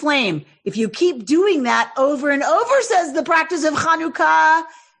tiny flame. If you keep doing that over and over, says the practice of Hanukkah,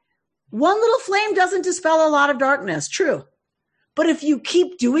 one little flame doesn't dispel a lot of darkness. True. But if you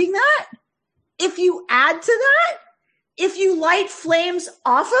keep doing that, if you add to that, if you light flames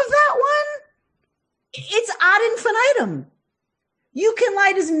off of that one, it's ad infinitum. You can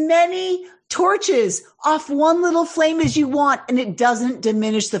light as many torches off one little flame as you want, and it doesn't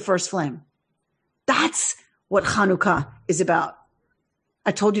diminish the first flame. That's what Hanukkah is about.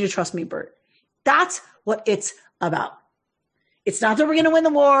 I told you to trust me, Bert. That's what it's about. It's not that we're going to win the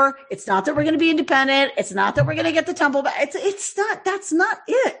war. It's not that we're going to be independent. It's not that we're going to get the temple back. It's not, that's not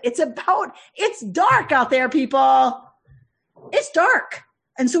it. It's dark out there, people. It's dark.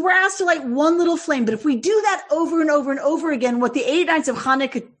 And so we're asked to light one little flame. But if we do that over and over and over again, what the 8 nights of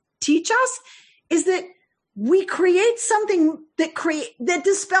Hanukkah teach us is that we create something that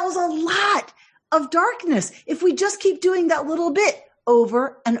dispels a lot of darkness. If we just keep doing that little bit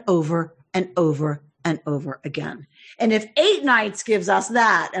over and over and over and over again. And if 8 nights gives us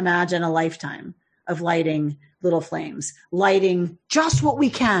that, imagine a lifetime of lighting little flames, lighting just what we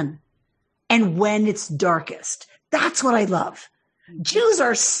can. And when it's darkest, that's what I love. Jews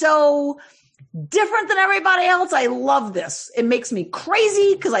are so different than everybody else. I love this. It makes me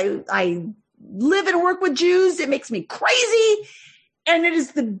crazy because I live and work with Jews. It makes me crazy. And it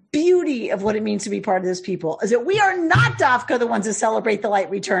is the beauty of what it means to be part of this people, is that we are not Dafka, the ones that celebrate the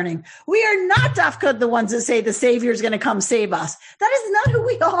light returning. We are not Dafka, the ones that say the Savior is going to come save us. That is not who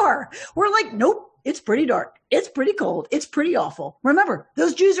we are. We're like, nope, it's pretty dark. It's pretty cold. It's pretty awful. Remember,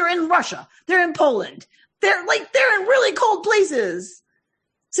 those Jews are in Russia. They're in Poland. They're in really cold places,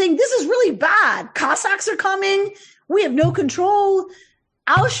 saying this is really bad. Cossacks are coming. We have no control.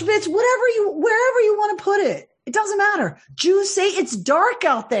 Auschwitz, wherever you want to put it. It doesn't matter. Jews say it's dark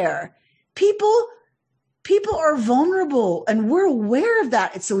out there. People are vulnerable, and we're aware of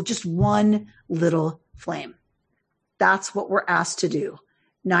that. It's so just one little flame. That's what we're asked to do.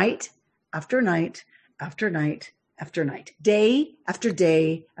 Night after night after night after night. Day after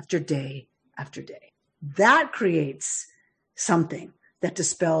day after day after day. That creates something that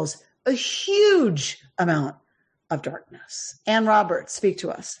dispels a huge amount of darkness. Ann Roberts, speak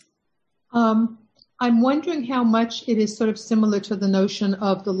to us. I'm wondering how much it is sort of similar to the notion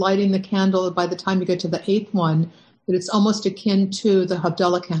of the lighting the candle by the time you get to the 8th one, that it's almost akin to the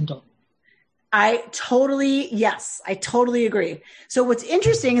Havdalah candle. I totally agree. So what's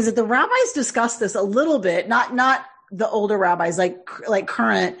interesting is that the rabbis discuss this a little bit, not the older rabbis, like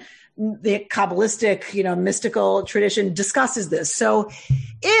current, the Kabbalistic, mystical tradition discusses this. So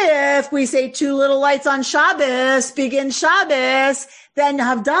if we say 2 little lights on Shabbos, begin Shabbos, then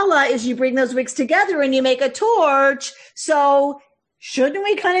Havdalah is you bring those wicks together and you make a torch. So shouldn't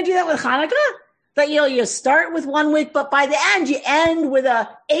we kind of do that with Hanukkah? That, you start with 1 wick, but by the end, you end with a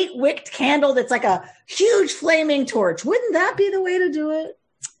 8-wicked candle that's like a huge flaming torch. Wouldn't that be the way to do it?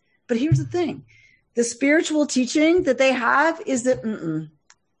 But here's the thing. The spiritual teaching that they have is that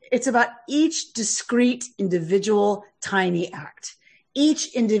it's about each discrete, individual, tiny act,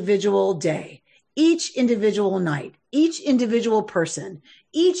 each individual day, each individual night, each individual person,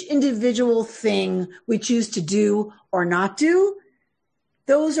 each individual thing we choose to do or not do.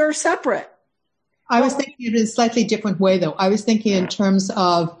 Those are separate. I was thinking it in a slightly different way, though. I was thinking in terms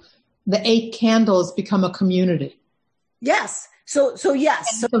of the 8 candles become a community. Yes. So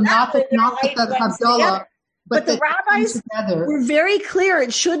yes. So not the Havdalah, but the rabbis were very clear.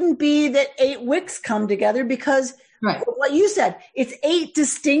 It shouldn't be that 8 wicks come together because what you said, it's 8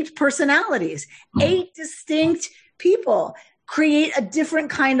 distinct personalities, 8 distinct people create a different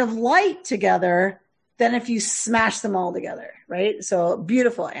kind of light together than if you smash them all together, right? So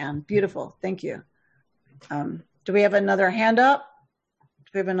beautiful, Anne. Beautiful. Thank you. Do we have another hand up?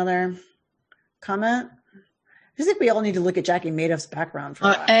 Do we have another comment? I think we all need to look at Jackie Madoff's background for a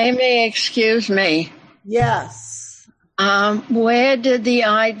while. Amy, excuse me. Yes. Where did the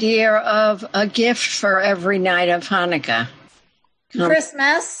idea of a gift for every night of Hanukkah come?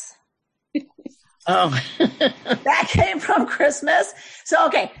 Christmas. Oh. That came from Christmas. So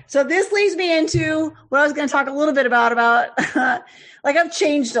this leads me into what I was going to talk a little bit about I've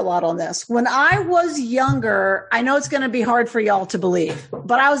changed a lot on this. When I was younger, I know it's going to be hard for y'all to believe,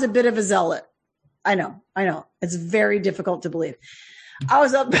 but I was a bit of a zealot. I know. It's very difficult to believe. I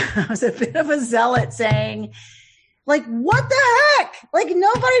was a bit of a zealot saying, like, what the heck? Like,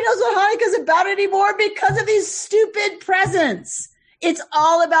 nobody knows what Hanukkah's about anymore because of these stupid presents. It's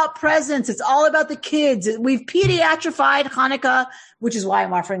all about presents. It's all about the kids. We've pediatrified Hanukkah, which is why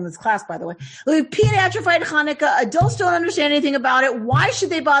I'm offering this class, by the way. We've pediatrified Hanukkah. Adults don't understand anything about it. Why should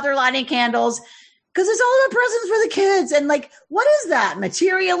they bother lighting candles? Because it's all about presents for the kids. And like, what is that?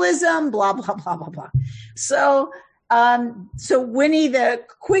 Materialism, blah, blah, blah, blah, blah. So Winnie, the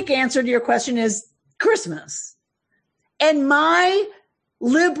quick answer to your question is Christmas. And my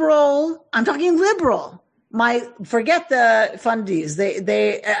liberal, I'm talking liberal, forget the fundies.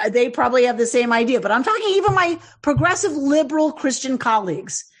 They probably have the same idea, but I'm talking even my progressive liberal Christian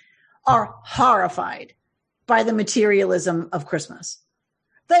colleagues are horrified by the materialism of Christmas.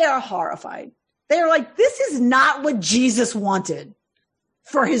 They are horrified. They are like, this is not what Jesus wanted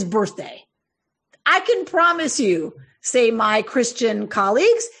for his birthday. I can promise you, say my Christian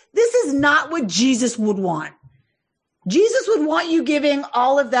colleagues, this is not what Jesus would want. Jesus would want you giving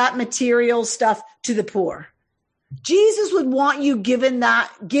all of that material stuff to the poor. Jesus would want you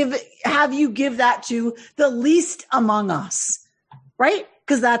have you give that to the least among us, right?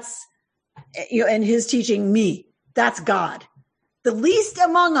 Because that's, in his teaching, that's God. The least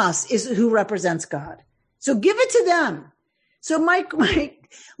among us is who represents God. So give it to them. So my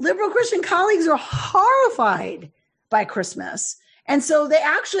liberal Christian colleagues are horrified by Christmas. And so they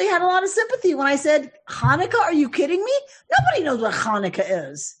actually had a lot of sympathy when I said, Hanukkah, are you kidding me? Nobody knows what Hanukkah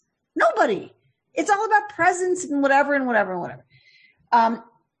is. Nobody. It's all about presents and whatever and whatever and whatever. I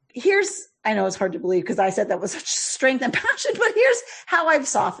know it's hard to believe because I said that with such strength and passion, but here's how I've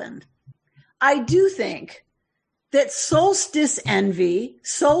softened. I do think that solstice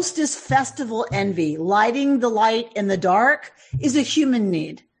festival envy, lighting the light in the dark, is a human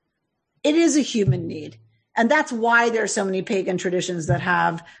need. It is a human need. And that's why there are so many pagan traditions that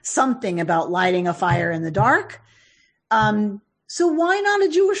have something about lighting a fire in the dark. So why not a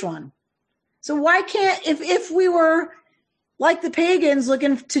Jewish one? So why can't, if we were like the pagans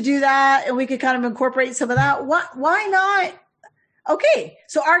looking to do that and we could kind of incorporate some of that, why not? Okay,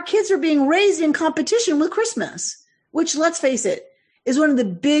 so our kids are being raised in competition with Christmas, which, let's face it, is one of the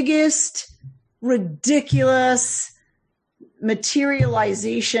biggest ridiculous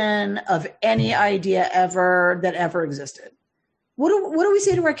materialization of any idea that ever existed. What do we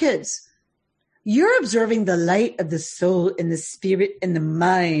say to our kids? You're observing the light of the soul and the spirit and the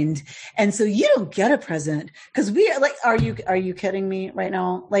mind. And so you don't get a present because we are like, are you kidding me right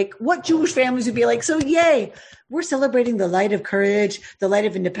now? Like, what Jewish families would be like, so yay, we're celebrating the light of courage, the light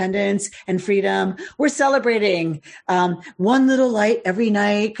of independence and freedom. We're celebrating, one little light every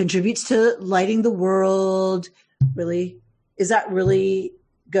night contributes to lighting the world. Really? Is that really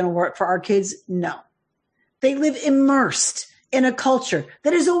going to work for our kids? No. They live immersed in a culture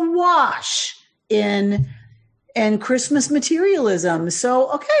that is awash in Christmas materialism.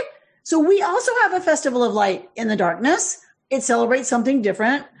 So we also have a festival of light in the darkness. It celebrates something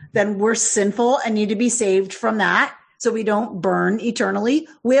different than we're sinful and need to be saved from that so we don't burn eternally.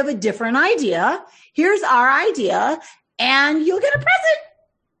 We have a different idea. Here's our idea, and you'll get a present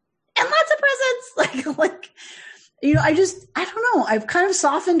and lots of presents. I don't know. I've kind of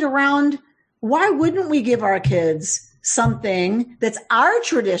softened around, why wouldn't we give our kids something that's our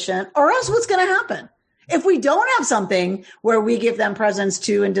tradition, or else what's going to happen? If we don't have something where we give them presents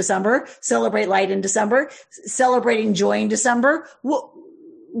too in December, celebrate light in December, celebrating joy in December,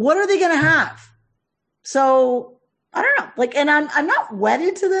 what are they going to have? So I don't know. And I'm not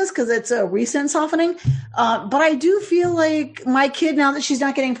wedded to this because it's a recent softening. But I do feel like my kid, now that she's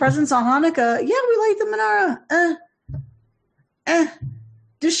not getting presents on Hanukkah, we light the menorah.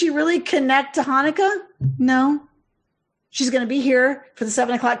 Does she really connect to Hanukkah? No. She's going to be here for the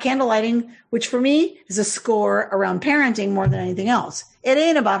 7:00 candle lighting, which for me is a score around parenting more than anything else. It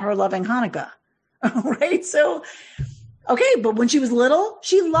ain't about her loving Hanukkah. Right? So, okay. But when she was little,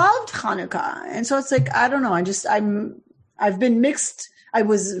 she loved Hanukkah. And so it's like, I don't know. I've been mixed. I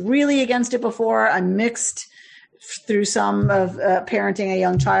was really against it before. I'm mixed through some of parenting a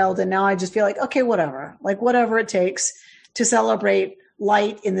young child. And now I just feel like, okay, whatever it takes to celebrate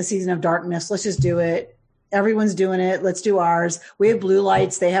light in the season of darkness. Let's just do it. Everyone's doing it. Let's do ours. We have blue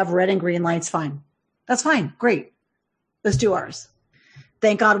lights. They have red and green lights. Fine. That's fine. Great. Let's do ours.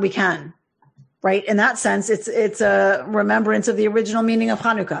 Thank God we can. Right? In that sense, it's a remembrance of the original meaning of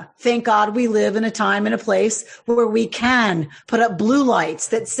Hanukkah. Thank God we live in a time and a place where we can put up blue lights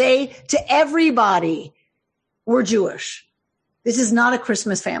that say to everybody, we're Jewish. This is not a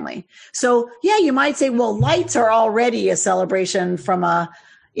Christmas family. So yeah, you might say, well, lights are already a celebration from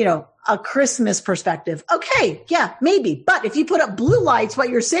a Christmas perspective. Okay. Yeah, maybe. But if you put up blue lights, what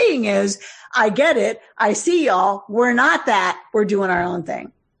you're saying is, I get it. I see y'all. We're not that. We're doing our own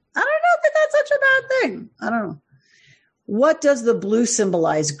thing. I don't know that that's such a bad thing. I don't know. What does the blue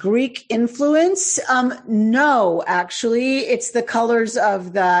symbolize? Greek influence? No, actually, it's the colors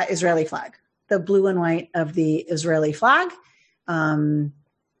of the Israeli flag, the blue and white of the Israeli flag. The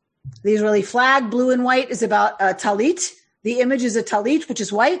Israeli flag, blue and white, is about a talit. The image is a talit, which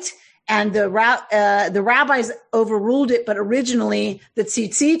is white. And the rabbis overruled it, but originally the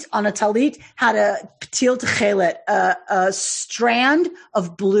tzitzit on a talit had a ptil techelet, a strand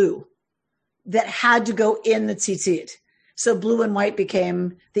of blue that had to go in the tzitzit. So blue and white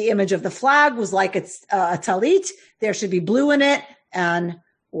became the image of the flag, was like it's a talit. There should be blue in it and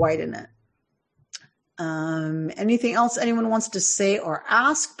white in it. Anything else anyone wants to say or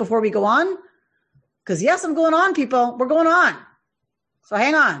ask before we go on? Because yes, I'm going on, people. We're going on. So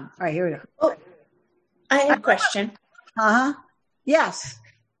hang on. All right, here we go. Oh, I have a question. Yes.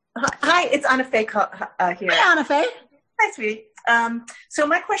 Hi, it's Anna Faye here. Hi, Anna Faye. Hi, sweetie. So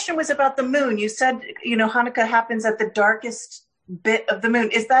my question was about the moon. You said, Hanukkah happens at the darkest bit of the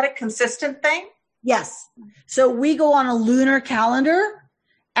moon. Is that a consistent thing? Yes. So we go on a lunar calendar.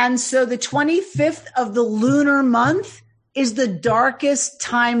 And so the 25th of the lunar month is the darkest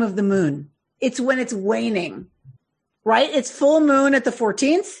time of the moon. It's when it's waning. Right? It's full moon at the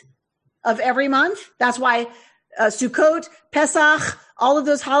 14th of every month. That's why Sukkot, Pesach, all of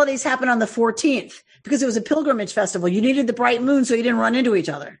those holidays happen on the 14th because it was a pilgrimage festival. You needed the bright moon so you didn't run into each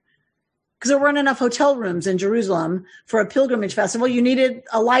other. Because there weren't enough hotel rooms in Jerusalem for a pilgrimage festival. You needed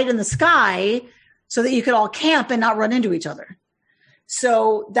a light in the sky so that you could all camp and not run into each other.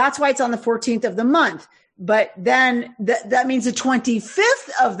 So that's why it's on the 14th of the month. But then that means the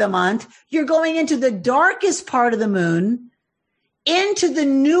 25th of the month, you're going into the darkest part of the moon, into the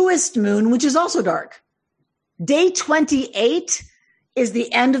newest moon, which is also dark. Day 28 is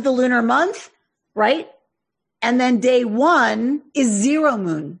the end of the lunar month, right? And then day 1 is zero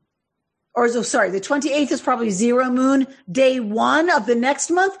moon. The 28th is probably zero moon. Day 1 of the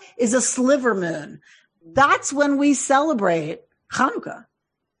next month is a sliver moon. That's when we celebrate Hanukkah.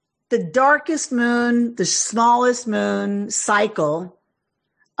 The darkest moon, the smallest moon cycle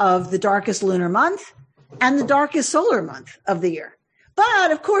of the darkest lunar month and the darkest solar month of the year.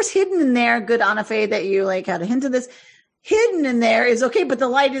 But of course, hidden in there, good Anna Faye that you had a hint of this, hidden in there is, okay, but the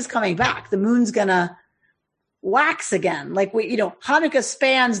light is coming back. The moon's going to wax again. Hanukkah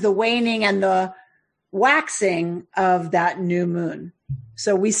spans the waning and the waxing of that new moon.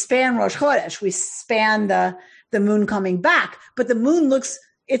 So we span Rosh Chodesh. We span the moon coming back, but the moon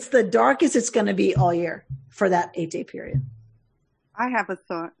it's the darkest it's going to be all year for that 8-day period. I have a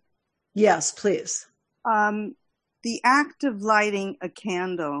thought. Yes, please. The act of lighting a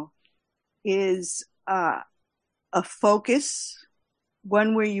candle is a focus,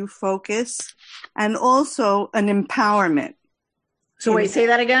 one where you focus, and also an empowerment. So wait, say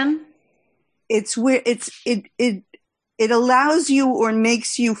that again. It's where it allows you or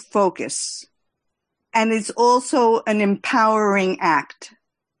makes you focus. And it's also an empowering act.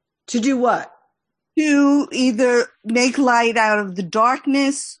 To do what? To either make light out of the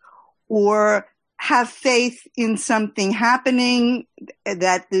darkness or have faith in something happening,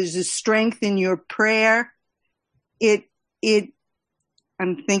 that there's a strength in your prayer.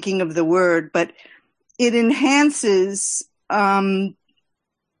 I'm thinking of the word, but it enhances a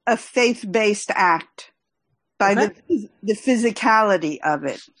faith-based act by the physicality of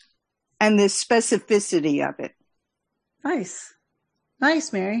it and the specificity of it. Nice,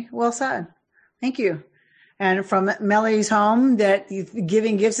 Mary. Well said. Thank you. And from Melly's home, that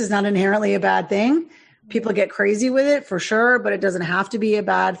giving gifts is not inherently a bad thing. People get crazy with it for sure, but it doesn't have to be a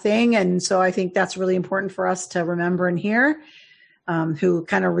bad thing. And so I think that's really important for us to remember and hear. Who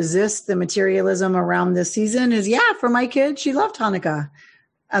kind of resist the materialism around this season is, for my kid, she loved Hanukkah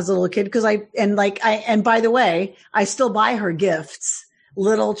as a little kid. And by the way, I still buy her gifts,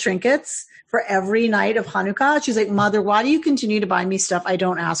 little trinkets for every night of Hanukkah. She's like, Mother, why do you continue to buy me stuff I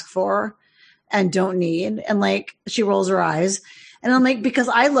don't ask for and don't need? And she rolls her eyes. And I'm like, because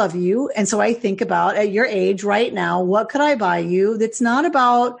I love you. And so I think about, at your age right now, what could I buy you that's not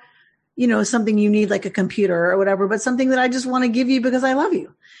about, something you need, like a computer or whatever, but something that I just want to give you because I love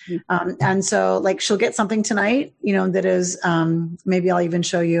you. Mm-hmm. And so she'll get something tonight, that is, maybe I'll even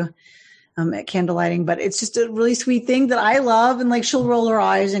show you at candlelighting, but it's just a really sweet thing that I love. And she'll roll her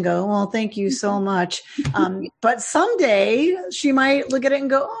eyes and go, well, thank you so much. But someday she might look at it and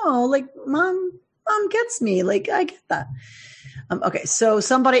go, oh, mom gets me. I get that. Okay. So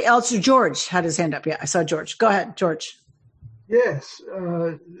somebody else, George had his hand up. Yeah, I saw George. Go ahead, George. Yes,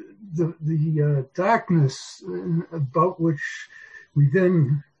 the darkness about which we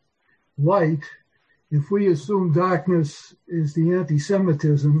then light, if we assume darkness is the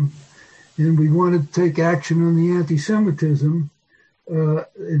anti-Semitism and we want to take action on the anti-Semitism,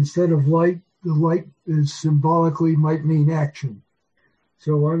 instead of light, the light is symbolically might mean action.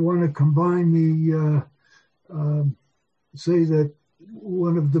 So I want to combine say that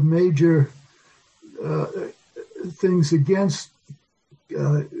one of the major things against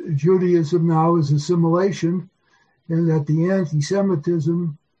Judaism now is assimilation, and that the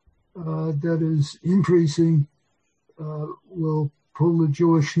anti-Semitism that is increasing will pull the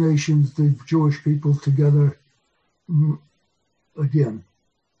Jewish nations, the Jewish people together again.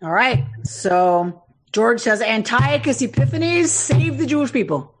 All right. So George says Antiochus Epiphanes saved the Jewish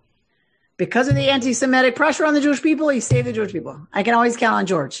people. Because of the anti-Semitic pressure on the Jewish people, he saved the Jewish people. I can always count on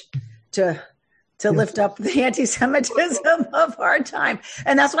George to lift up the anti-Semitism of our time.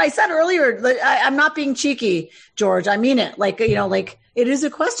 And that's what I said earlier. I'm not being cheeky, George. I mean it. Like it is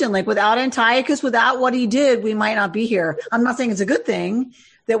a question. Like without Antiochus, without what he did, we might not be here. I'm not saying it's a good thing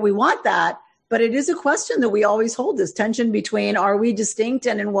that we want that, but it is a question that we always hold, this tension between are we distinct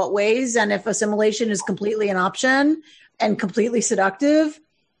and in what ways? And if assimilation is completely an option and completely seductive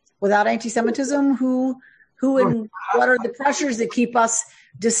without anti-Semitism, who and what are the pressures that keep us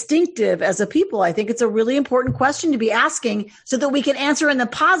distinctive as a people? I think it's a really important question to be asking so that we can answer in the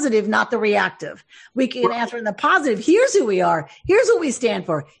positive, not the reactive. We can answer in the positive. Here's who we are. Here's what we stand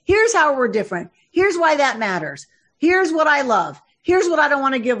for. Here's how we're different. Here's why that matters. Here's what I love. Here's what I don't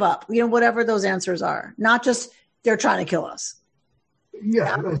want to give up. Whatever those answers are, not just they're trying to kill us.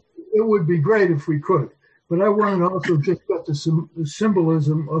 Yeah, it would be great if we could. But I want to also just get the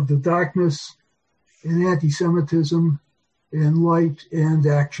symbolism of the darkness and anti-Semitism and light and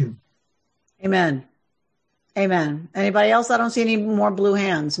action. Amen. Amen. Anybody else? I don't see any more blue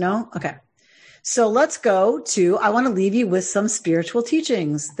hands. No? Okay. So let's go to, I want to leave you with some spiritual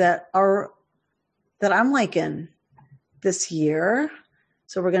teachings that I'm liking this year.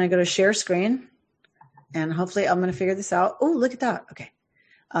 So we're going to go to share screen and hopefully I'm going to figure this out. Oh, look at that. Okay.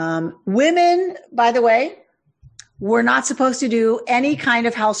 Women, by the way, were not supposed to do any kind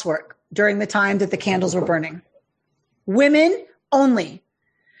of housework during the time that the candles were burning. Women only.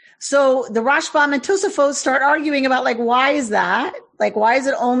 So the Rashbam and Tosafot start arguing about why is that? Why is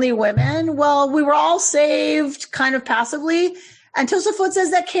it only women? Well, we were all saved kind of passively. And Tosafot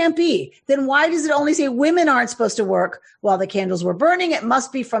says that can't be. Then why does it only say women aren't supposed to work while the candles were burning? It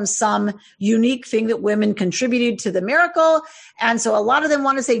must be from some unique thing that women contributed to the miracle. And so a lot of them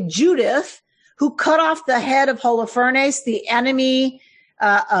want to say Judith, who cut off the head of Holofernes, the enemy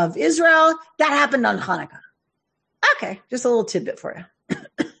of Israel. That happened on Hanukkah. Okay, just a little tidbit for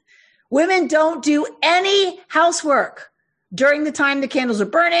you. Women don't do any housework during the time the candles are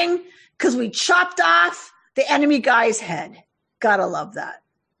burning because we chopped off the enemy guy's head. Gotta love that.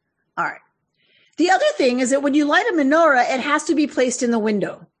 All right. The other thing is that when you light a menorah, it has to be placed in the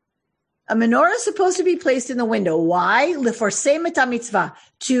window. A menorah is supposed to be placed in the window. Why? Leforsem et mitzvah,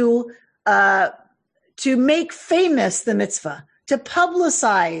 to make famous the mitzvah, to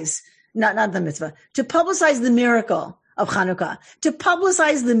publicize, not the mitzvah, to publicize the miracle of Hanukkah, to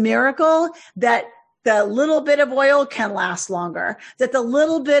publicize the miracle that the little bit of oil can last longer, that the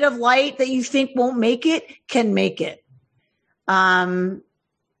little bit of light that you think won't make it can make it.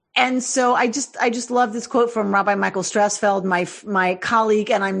 And so I just love this quote from Rabbi Michael Strassfeld, my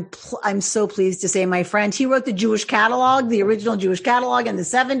colleague, and I'm so pleased to say my friend. He wrote the Jewish catalog, the original Jewish catalog in the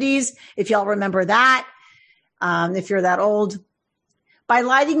 70s, if y'all remember that, if you're that old. By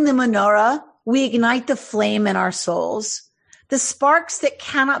lighting the menorah, we ignite the flame in our souls, the sparks that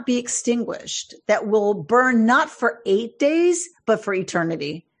cannot be extinguished, that will burn not for 8 days, but for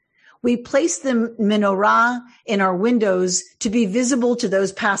eternity. We place the menorah in our windows to be visible to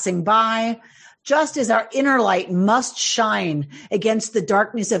those passing by, just as our inner light must shine against the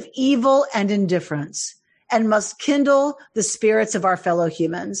darkness of evil and indifference, and must kindle the spirits of our fellow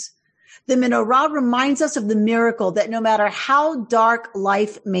humans. The menorah reminds us of the miracle that no matter how dark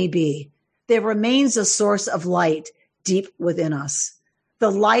life may be, there remains a source of light deep within us.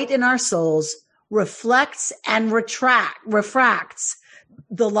 The light in our souls reflects and refracts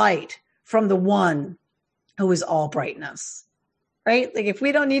the light from the one who is all brightness, right? If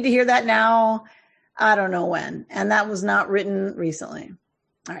we don't need to hear that now, I don't know when. And that was not written recently.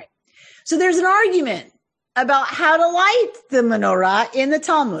 All right. So there's an argument about how to light the menorah in the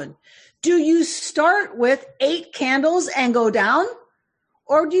Talmud. Do you start with 8 candles and go down?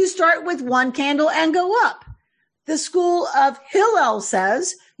 Or do you start with 1 candle and go up? The school of Hillel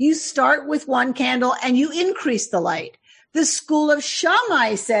says you start with 1 candle and you increase the light. The school of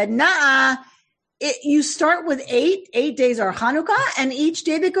Shammai said, nah, you start with 8. 8 days are Hanukkah, and each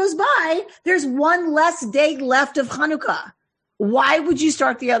day that goes by, there's one less day left of Hanukkah. Why would you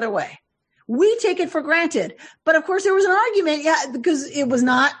start the other way? We take it for granted. But of course, there was an argument, because it was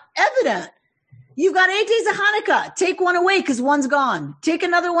not evident. You've got 8 days of Hanukkah. Take one away because one's gone. Take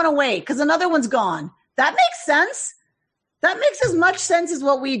another one away because another one's gone. That makes sense. That makes as much sense as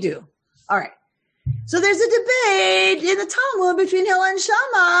what we do. All right. So there's a debate in the Talmud between Hillel and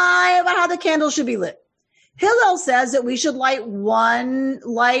Shammai about how the candle should be lit. Hillel says that we should light one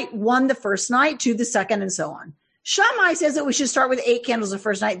the first night, 2 the second, and so on. Shammai says that we should start with 8 candles the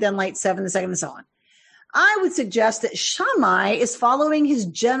first night, then light 7 the second, and so on. I would suggest that Shammai is following his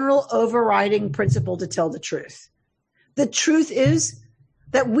general overriding principle to tell the truth. The truth is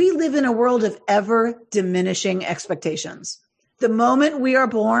that we live in a world of ever diminishing expectations. The moment we are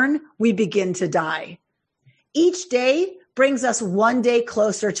born, we begin to die. Each day brings us one day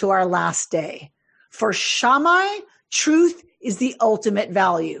closer to our last day. For Shammai, truth is the ultimate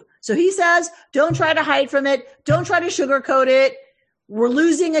value. So he says, don't try to hide from it. Don't try to sugarcoat it. We're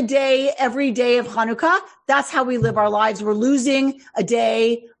losing a day every day of Hanukkah. That's how we live our lives. We're losing a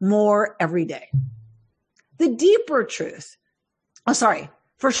day more every day. The deeper truth.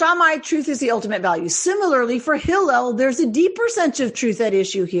 For Shammai, truth is the ultimate value. Similarly, for Hillel, there's a deeper sense of truth at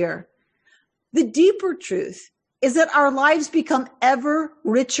issue here. The deeper truth is that our lives become ever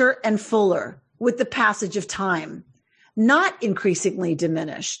richer and fuller with the passage of time, not increasingly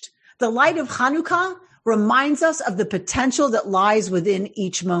diminished. The light of Hanukkah reminds us of the potential that lies within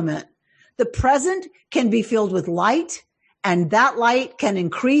each moment. The present can be filled with light, and that light can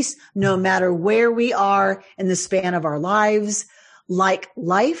increase no matter where we are in the span of our lives. Like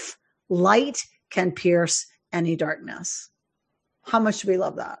life, light can pierce any darkness. How much do we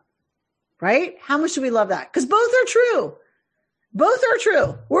love that? Right? How much do we love that? Because both are true. Both are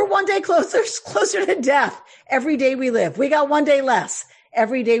true. We're one day closer to death every day we live. We got one day less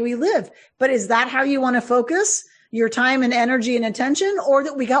every day we live. But is that how you want to focus your time and energy and attention, or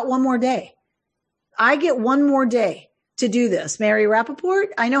that we got one more day? I get one more day to do this. Mary Rappaport,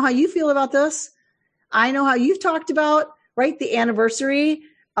 I know how you feel about this. I know how you've talked about, right, the anniversary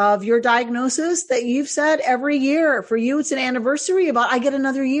of your diagnosis that you've said every year. For you, it's an anniversary about I get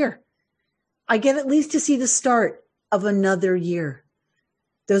another year. I get at least to see the start of another year.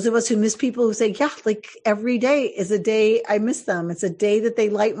 Those of us who miss people who say, yeah, like every day is a day I miss them. It's a day that they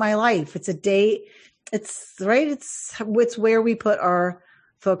light my life. It's a day, it's right. It's where we put our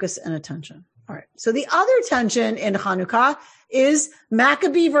focus and attention. All right. So the other tension in Hanukkah is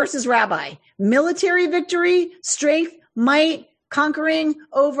Maccabee versus Rabbi. Military victory, strength, might, conquering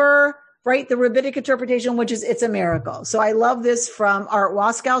over, right, the rabbinic interpretation, which is it's a miracle. So I love this from Art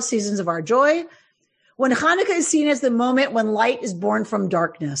Waskow, Seasons of Our Joy. When Hanukkah is seen as the moment when light is born from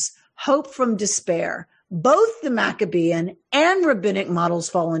darkness, hope from despair, both the Maccabean and rabbinic models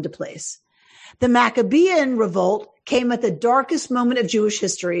fall into place. The Maccabean revolt came at the darkest moment of Jewish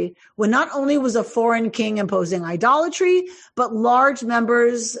history, when not only was a foreign king imposing idolatry, but large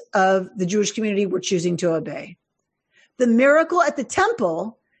members of the Jewish community were choosing to obey. The miracle at the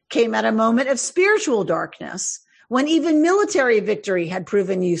temple came at a moment of spiritual darkness, when even military victory had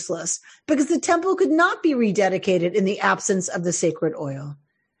proven useless, because the temple could not be rededicated in the absence of the sacred oil.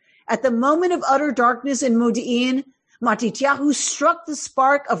 At the moment of utter darkness in Modi'in, Matityahu struck the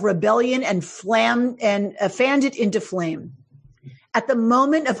spark of rebellion and fanned it into flame. At the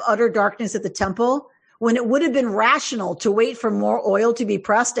moment of utter darkness at the temple, when it would have been rational to wait for more oil to be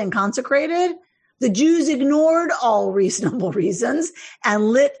pressed and consecrated, the Jews ignored all reasonable reasons and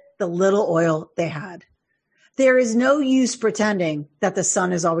lit the little oil they had. There is no use pretending that the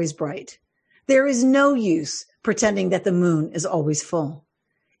sun is always bright. There is no use pretending that the moon is always full.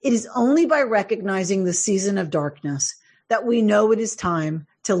 It is only by recognizing the season of darkness that we know it is time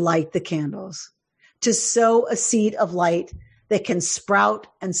to light the candles, to sow a seed of light that can sprout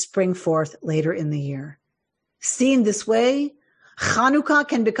and spring forth later in the year. Seen this way, Hanukkah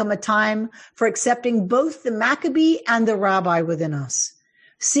can become a time for accepting both the Maccabee and the Rabbi within us,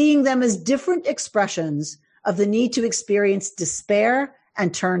 seeing them as different expressions of the need to experience despair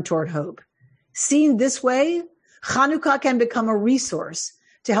and turn toward hope. Seen this way, Hanukkah can become a resource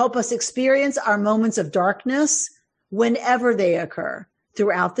to help us experience our moments of darkness whenever they occur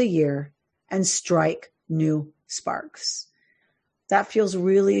throughout the year and strike new sparks. That feels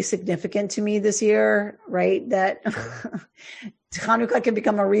really significant to me this year, right? That Hanukkah can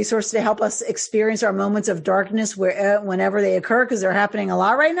become a resource to help us experience our moments of darkness whenever they occur, because they're happening a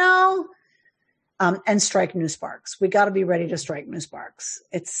lot right now, and strike new sparks. We got to be ready to strike new sparks.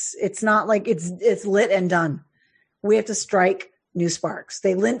 It's not like it's lit and done. we have to strike new sparks.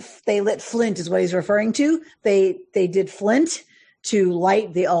 They lit flint is what he's referring to. They did flint to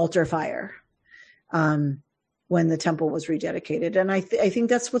light the altar fire when the temple was rededicated. And I think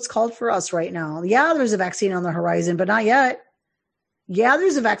that's what's called for us right now. Yeah, there's a vaccine on the horizon, but not yet. Yeah,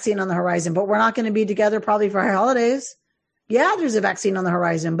 there's a vaccine on the horizon, but we're not going to be together probably for our holidays. Yeah, there's a vaccine on the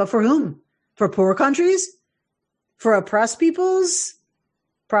horizon, but for whom? For poor countries? For oppressed peoples?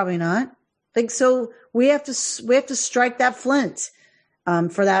 Probably not. Like, so we have to strike that flint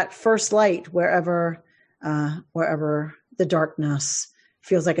for that first light wherever the darkness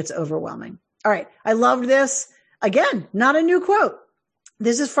feels like it's overwhelming. All right. I loved this. Again, not a new quote.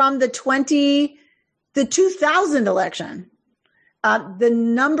 This is from the 2000 election. The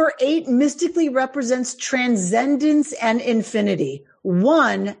number 8 mystically represents transcendence and infinity,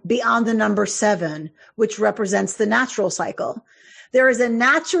 1 beyond the number 7, which represents the natural cycle. There is a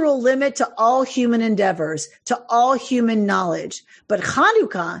natural limit to all human endeavors, to all human knowledge. But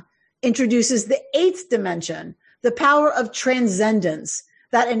Hanukkah introduces the 8th dimension, the power of transcendence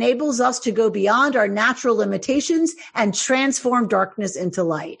that enables us to go beyond our natural limitations and transform darkness into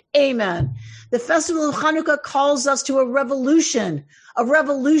light. Amen. The festival of Hanukkah calls us to a revolution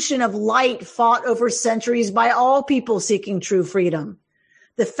of light fought over centuries by all people seeking true freedom.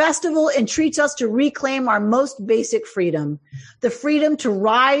 The festival entreats us to reclaim our most basic freedom, the freedom to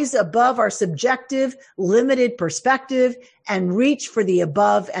rise above our subjective, limited perspective and reach for the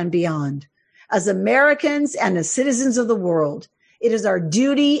above and beyond. As Americans and as citizens of the world, it is our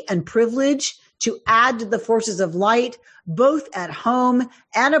duty and privilege to add to the forces of light, both at home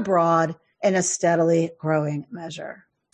and abroad, in a steadily growing measure.